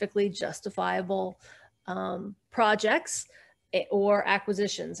scientifically justifiable projects or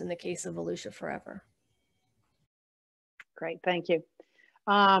acquisitions in the case of Volusia Forever. Great, thank you.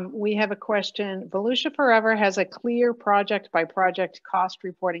 We have a question. Volusia Forever has a clear project by project cost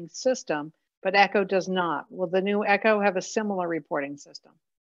reporting system, but ECHO does not. Will the new ECHO have a similar reporting system?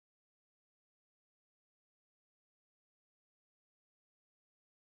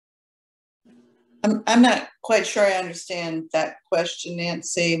 I'm not quite sure I understand that question,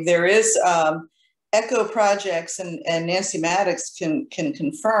 Nancy. There is ECHO projects, and Nancy Maddox can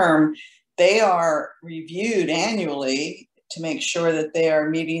confirm, they are reviewed annually to make sure that they are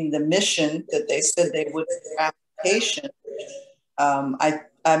meeting the mission that they said they would in their application.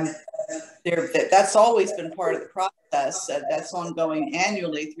 That's always been part of the process. That's ongoing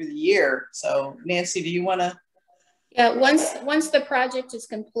annually through the year. So Nancy, do you want to? Yeah, once the project is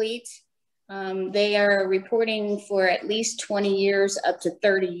complete, they are reporting for at least 20 years up to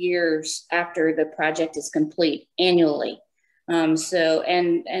 30 years after the project is complete annually.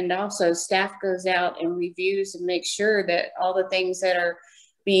 And also staff goes out and reviews and makes sure that all the things that are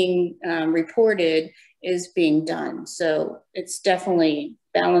being reported is being done. So it's definitely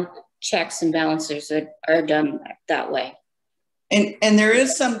checks and balances that are done that way. And there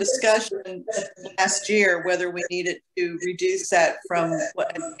is some discussion last year whether we needed to reduce that from,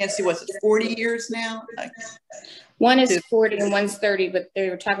 what, Nancy, was it 40 years now? One is 40 and one's 30, but they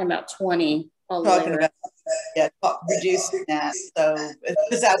were talking about 20. Talking about, yeah, reducing that. So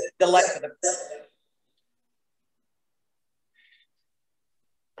it's out the life of the.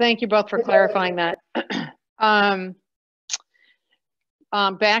 Thank you both for clarifying that. Back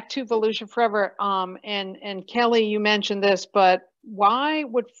to Volusia Forever, and Kelly, you mentioned this, but why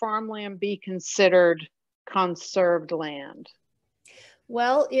would farmland be considered conserved land?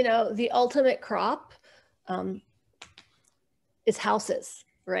 Well, you know, the ultimate crop is houses,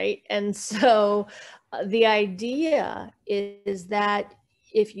 right? And so the idea is that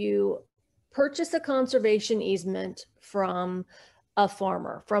if you purchase a conservation easement from a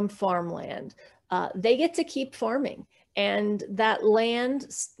farmer, from farmland, they get to keep farming. And that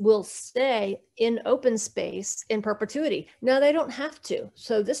land will stay in open space in perpetuity. Now, they don't have to.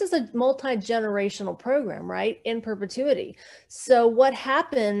 So this is a multi-generational program, right? In perpetuity. So what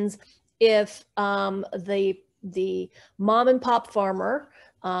happens if the mom and pop farmer,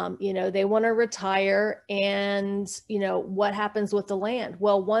 you know, they want to retire, and, you know, what happens with the land?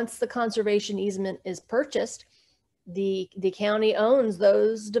 Well, once the conservation easement is purchased, the county owns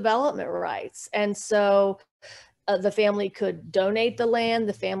those development rights. And so the family could donate the land,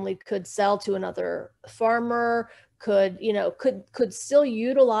 the family could sell to another farmer, could still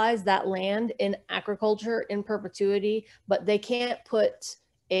utilize that land in agriculture in perpetuity, but they can't put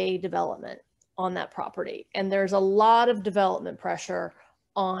a development on that property. And there's a lot of development pressure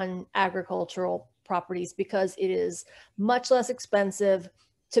on agricultural properties because it is much less expensive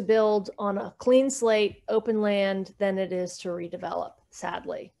to build on a clean slate, open land than it is to redevelop,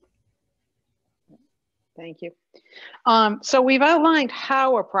 sadly. Thank you. So we've outlined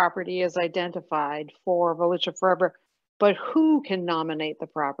how a property is identified for Volusia Forever, but who can nominate the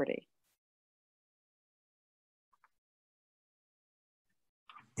property?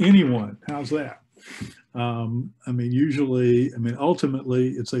 Anyone. How's that? I mean, ultimately,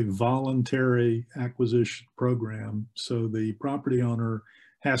 it's a voluntary acquisition program, so the property owner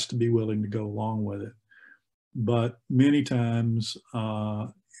has to be willing to go along with it. But many times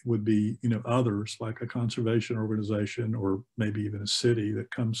would be, you know, others like a conservation organization or maybe even a city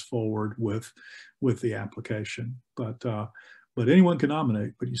that comes forward with the application. But anyone can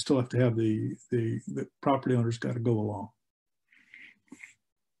nominate, but you still have to have the property owner's got to go along.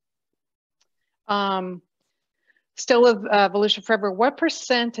 Still with Volusia Forever, what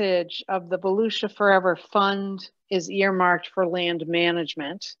percentage of the Volusia Forever fund is earmarked for land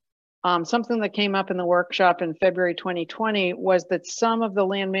management? Something that came up in the workshop in February 2020 was that some of the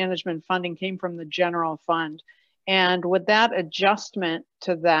land management funding came from the general fund. And would that adjustment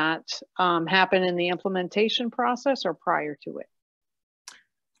to that happen in the implementation process or prior to it?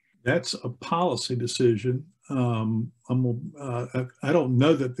 That's a policy decision. I don't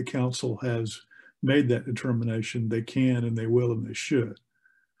know that the council has made that determination. They can and they will and they should.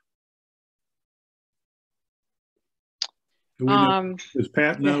 Do we know? Does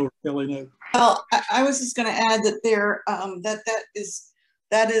Pat know or Kelly know? Well, I was just going to add that there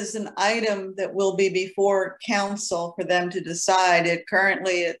that is an item that will be before council for them to decide.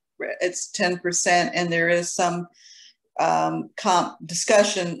 Currently it's 10%, and there is some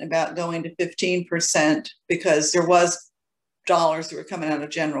discussion about going to 15% because there was dollars that were coming out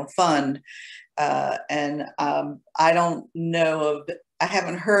of general fund. And I don't know I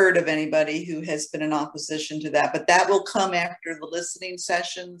haven't heard of anybody who has been in opposition to that, but that will come after the listening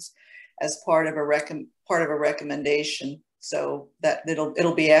sessions as part of a recommendation. So that it'll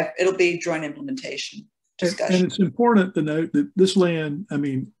be joint implementation discussion. And it's important to note that this land, I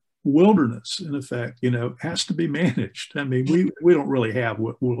mean, wilderness in effect, you know, has to be managed. I mean, we don't really have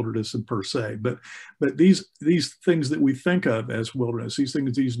wilderness in per se, but these things that we think of as wilderness,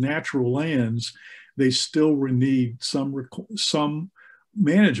 these natural lands, they still need some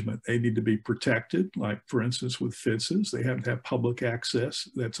management. They need to be protected, like for instance with fences. They have to have public access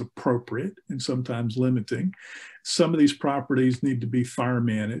that's appropriate and sometimes limiting. Some of these properties need to be fire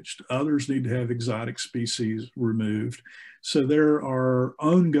managed. Others need to have exotic species removed. So there are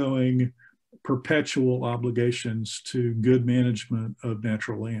ongoing perpetual obligations to good management of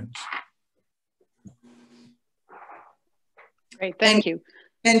natural lands. Great, thank you.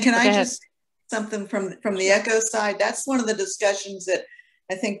 And can I just something from the ECHO side? That's one of the discussions that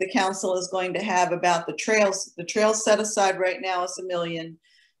I think the council is going to have about the trails. The trails set aside right now is $1 million.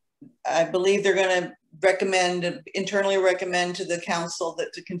 I believe they're going to internally recommend to the council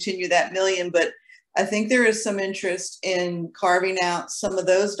that to continue that $1 million, but I think there is some interest in carving out some of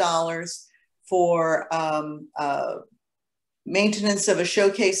those dollars for maintenance of a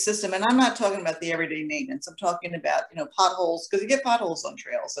showcase system. And I'm not talking about the everyday maintenance. I'm talking about, you know, potholes, because you get potholes on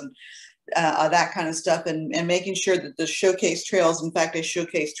trails and that kind of stuff, and making sure that the showcase trails, in fact, a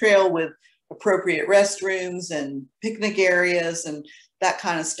showcase trail with appropriate restrooms and picnic areas and that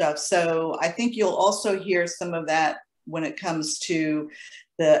kind of stuff. So I think you'll also hear some of that when it comes to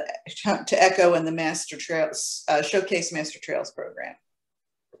ECHO and the Master Trails, Showcase Master Trails program.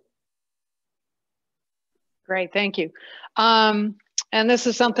 Great, thank you. And this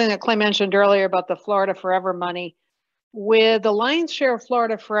is something that Clay mentioned earlier about the Florida Forever money. With the lion's share of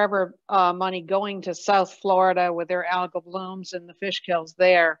Florida Forever money going to South Florida with their algal blooms and the fish kills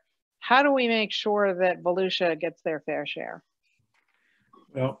there, how do we make sure that Volusia gets their fair share?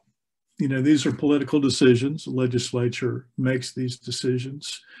 Well, you know, these are political decisions. The legislature makes these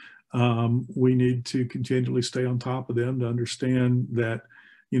decisions. We need to continually stay on top of them to understand that,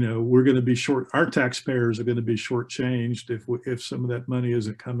 you know, we're going to be short, our taxpayers are going to be shortchanged if some of that money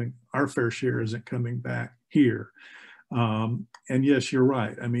isn't coming, our fair share isn't coming back here. And yes, you're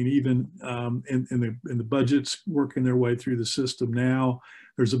right. I mean, even in the budgets working their way through the system now,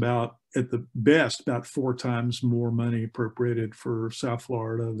 there's about, at the best, about 4 times more money appropriated for South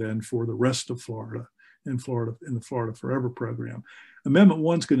Florida than for the rest of Florida in the Florida Forever program. Amendment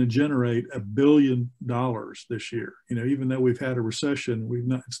 1 is going to generate $1 billion this year. You know, even though we've had a recession,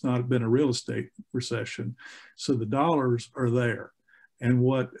 it's not been a real estate recession. So the dollars are there. And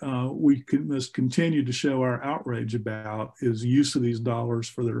what we must continue to show our outrage about is use of these dollars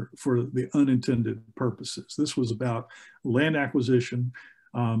for the unintended purposes. This was about land acquisition,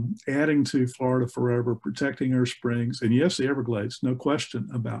 adding to Florida Forever, protecting our springs, and yes, the Everglades, no question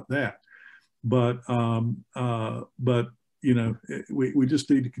about that. But you know, we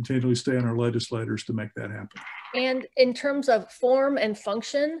just need to continually stay on our legislators to make that happen. And in terms of form and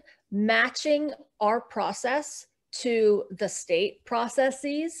function, matching our process to the state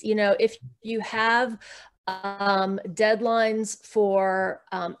processes. You know, if you have deadlines for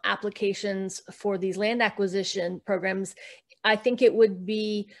applications for these land acquisition programs, I think it would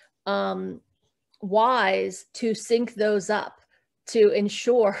be wise to sync those up to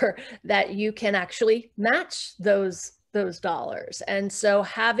ensure that you can actually match those dollars. And so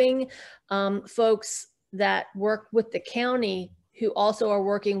having folks that work with the county who also are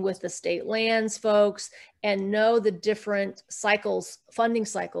working with the state lands folks and know the different cycles, funding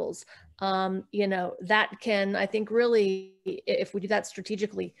cycles, you know, that can, I think really, if we do that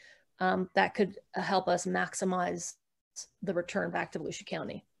strategically, that could help us maximize the return back to Volusia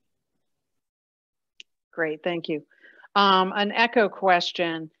County. Great, thank you. An ECHO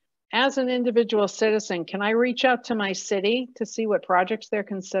question. As an individual citizen, can I reach out to my city to see what projects they're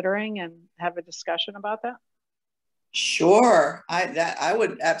considering and have a discussion about that? Sure, I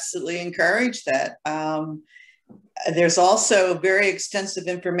would absolutely encourage that. There's also very extensive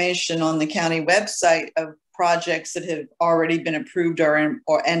information on the county website of projects that have already been approved or in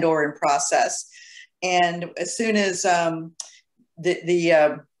process. And as soon as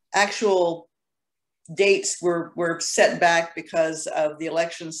the actual dates were set back because of the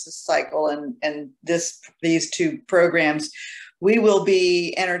election cycle and these 2 programs, we will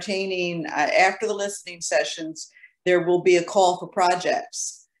be entertaining after the listening sessions. There will be a call for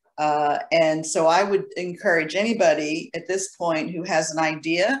projects. And so I would encourage anybody at this point who has an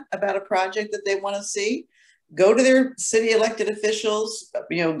idea about a project that they want to see, go to their city elected officials,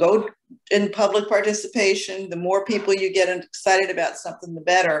 you know, go in public participation. The more people you get excited about something, the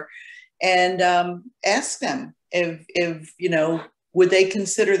better. And ask them if, you know, would they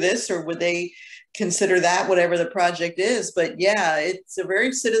consider this or would they consider that, whatever the project is. But yeah, it's a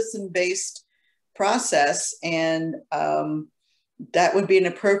very citizen-based process, and that would be an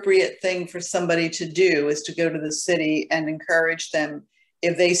appropriate thing for somebody to do, is to go to the city and encourage them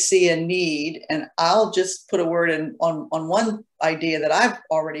if they see a need. And I'll just put a word in on one idea that I've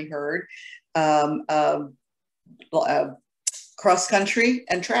already heard, cross country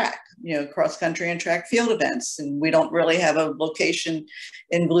and track, you know, cross country and track field events. And we don't really have a location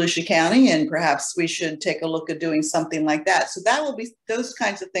in Volusia County, and perhaps we should take a look at doing something like that. So that will be, those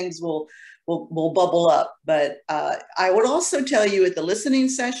kinds of things will bubble up. But I would also tell you at the listening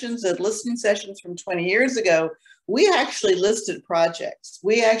sessions from 20 years ago, we actually listed projects.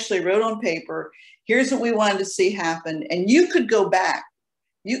 We actually wrote on paper, here's what we wanted to see happen. And you could go back.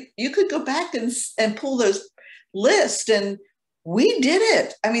 You could go back and pull those lists, and we did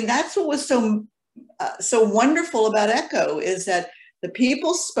it. I mean, that's what was so wonderful about ECHO, is that the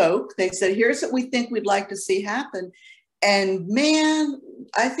people spoke. They said, here's what we think we'd like to see happen. And man,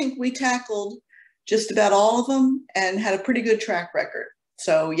 I think we tackled just about all of them and had a pretty good track record.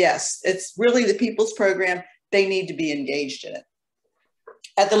 So yes, it's really the people's program. They need to be engaged in it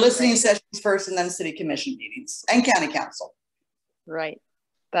at the listening sessions first, and then city commission meetings and county council. Right.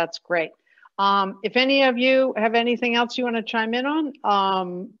 That's great. If any of you have anything else you want to chime in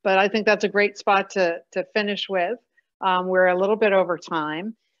on, but I think that's a great spot to finish with. We're a little bit over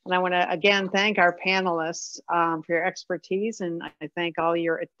time. And I want to again thank our panelists for your expertise, and I thank all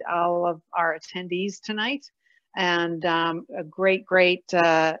of our attendees tonight. And a great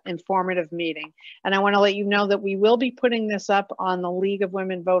informative meeting. And I want to let you know that we will be putting this up on the League of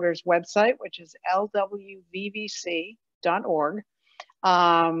Women Voters website, which is lwvvc.org.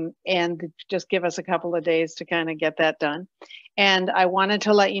 And just give us a couple of days to kind of get that done. And I wanted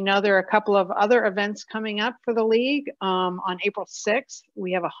to let you know there are a couple of other events coming up for the League. On April 6th,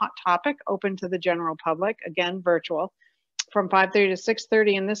 we have a hot topic open to the general public, again, virtual, from 5:30 to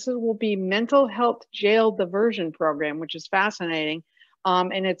 6:30. And this will be Mental Health Jail Diversion Program, which is fascinating.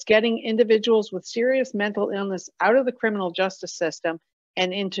 And it's getting individuals with serious mental illness out of the criminal justice system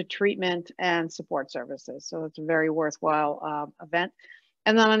and into treatment and support services. So it's a very worthwhile event.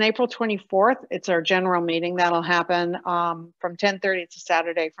 And then on April 24th, it's our general meeting. That'll happen from 10:30. It's a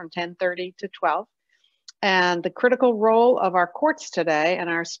Saturday from 10:30 to 12. And the critical role of our courts today, and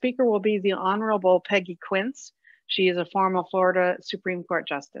our speaker will be the Honorable Peggy Quince. She is a former Florida Supreme Court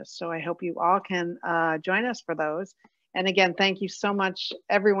Justice. So I hope you all can join us for those. And again, thank you so much,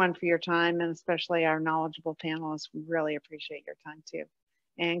 everyone, for your time, and especially our knowledgeable panelists. We really appreciate your time too.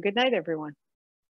 And good night, everyone.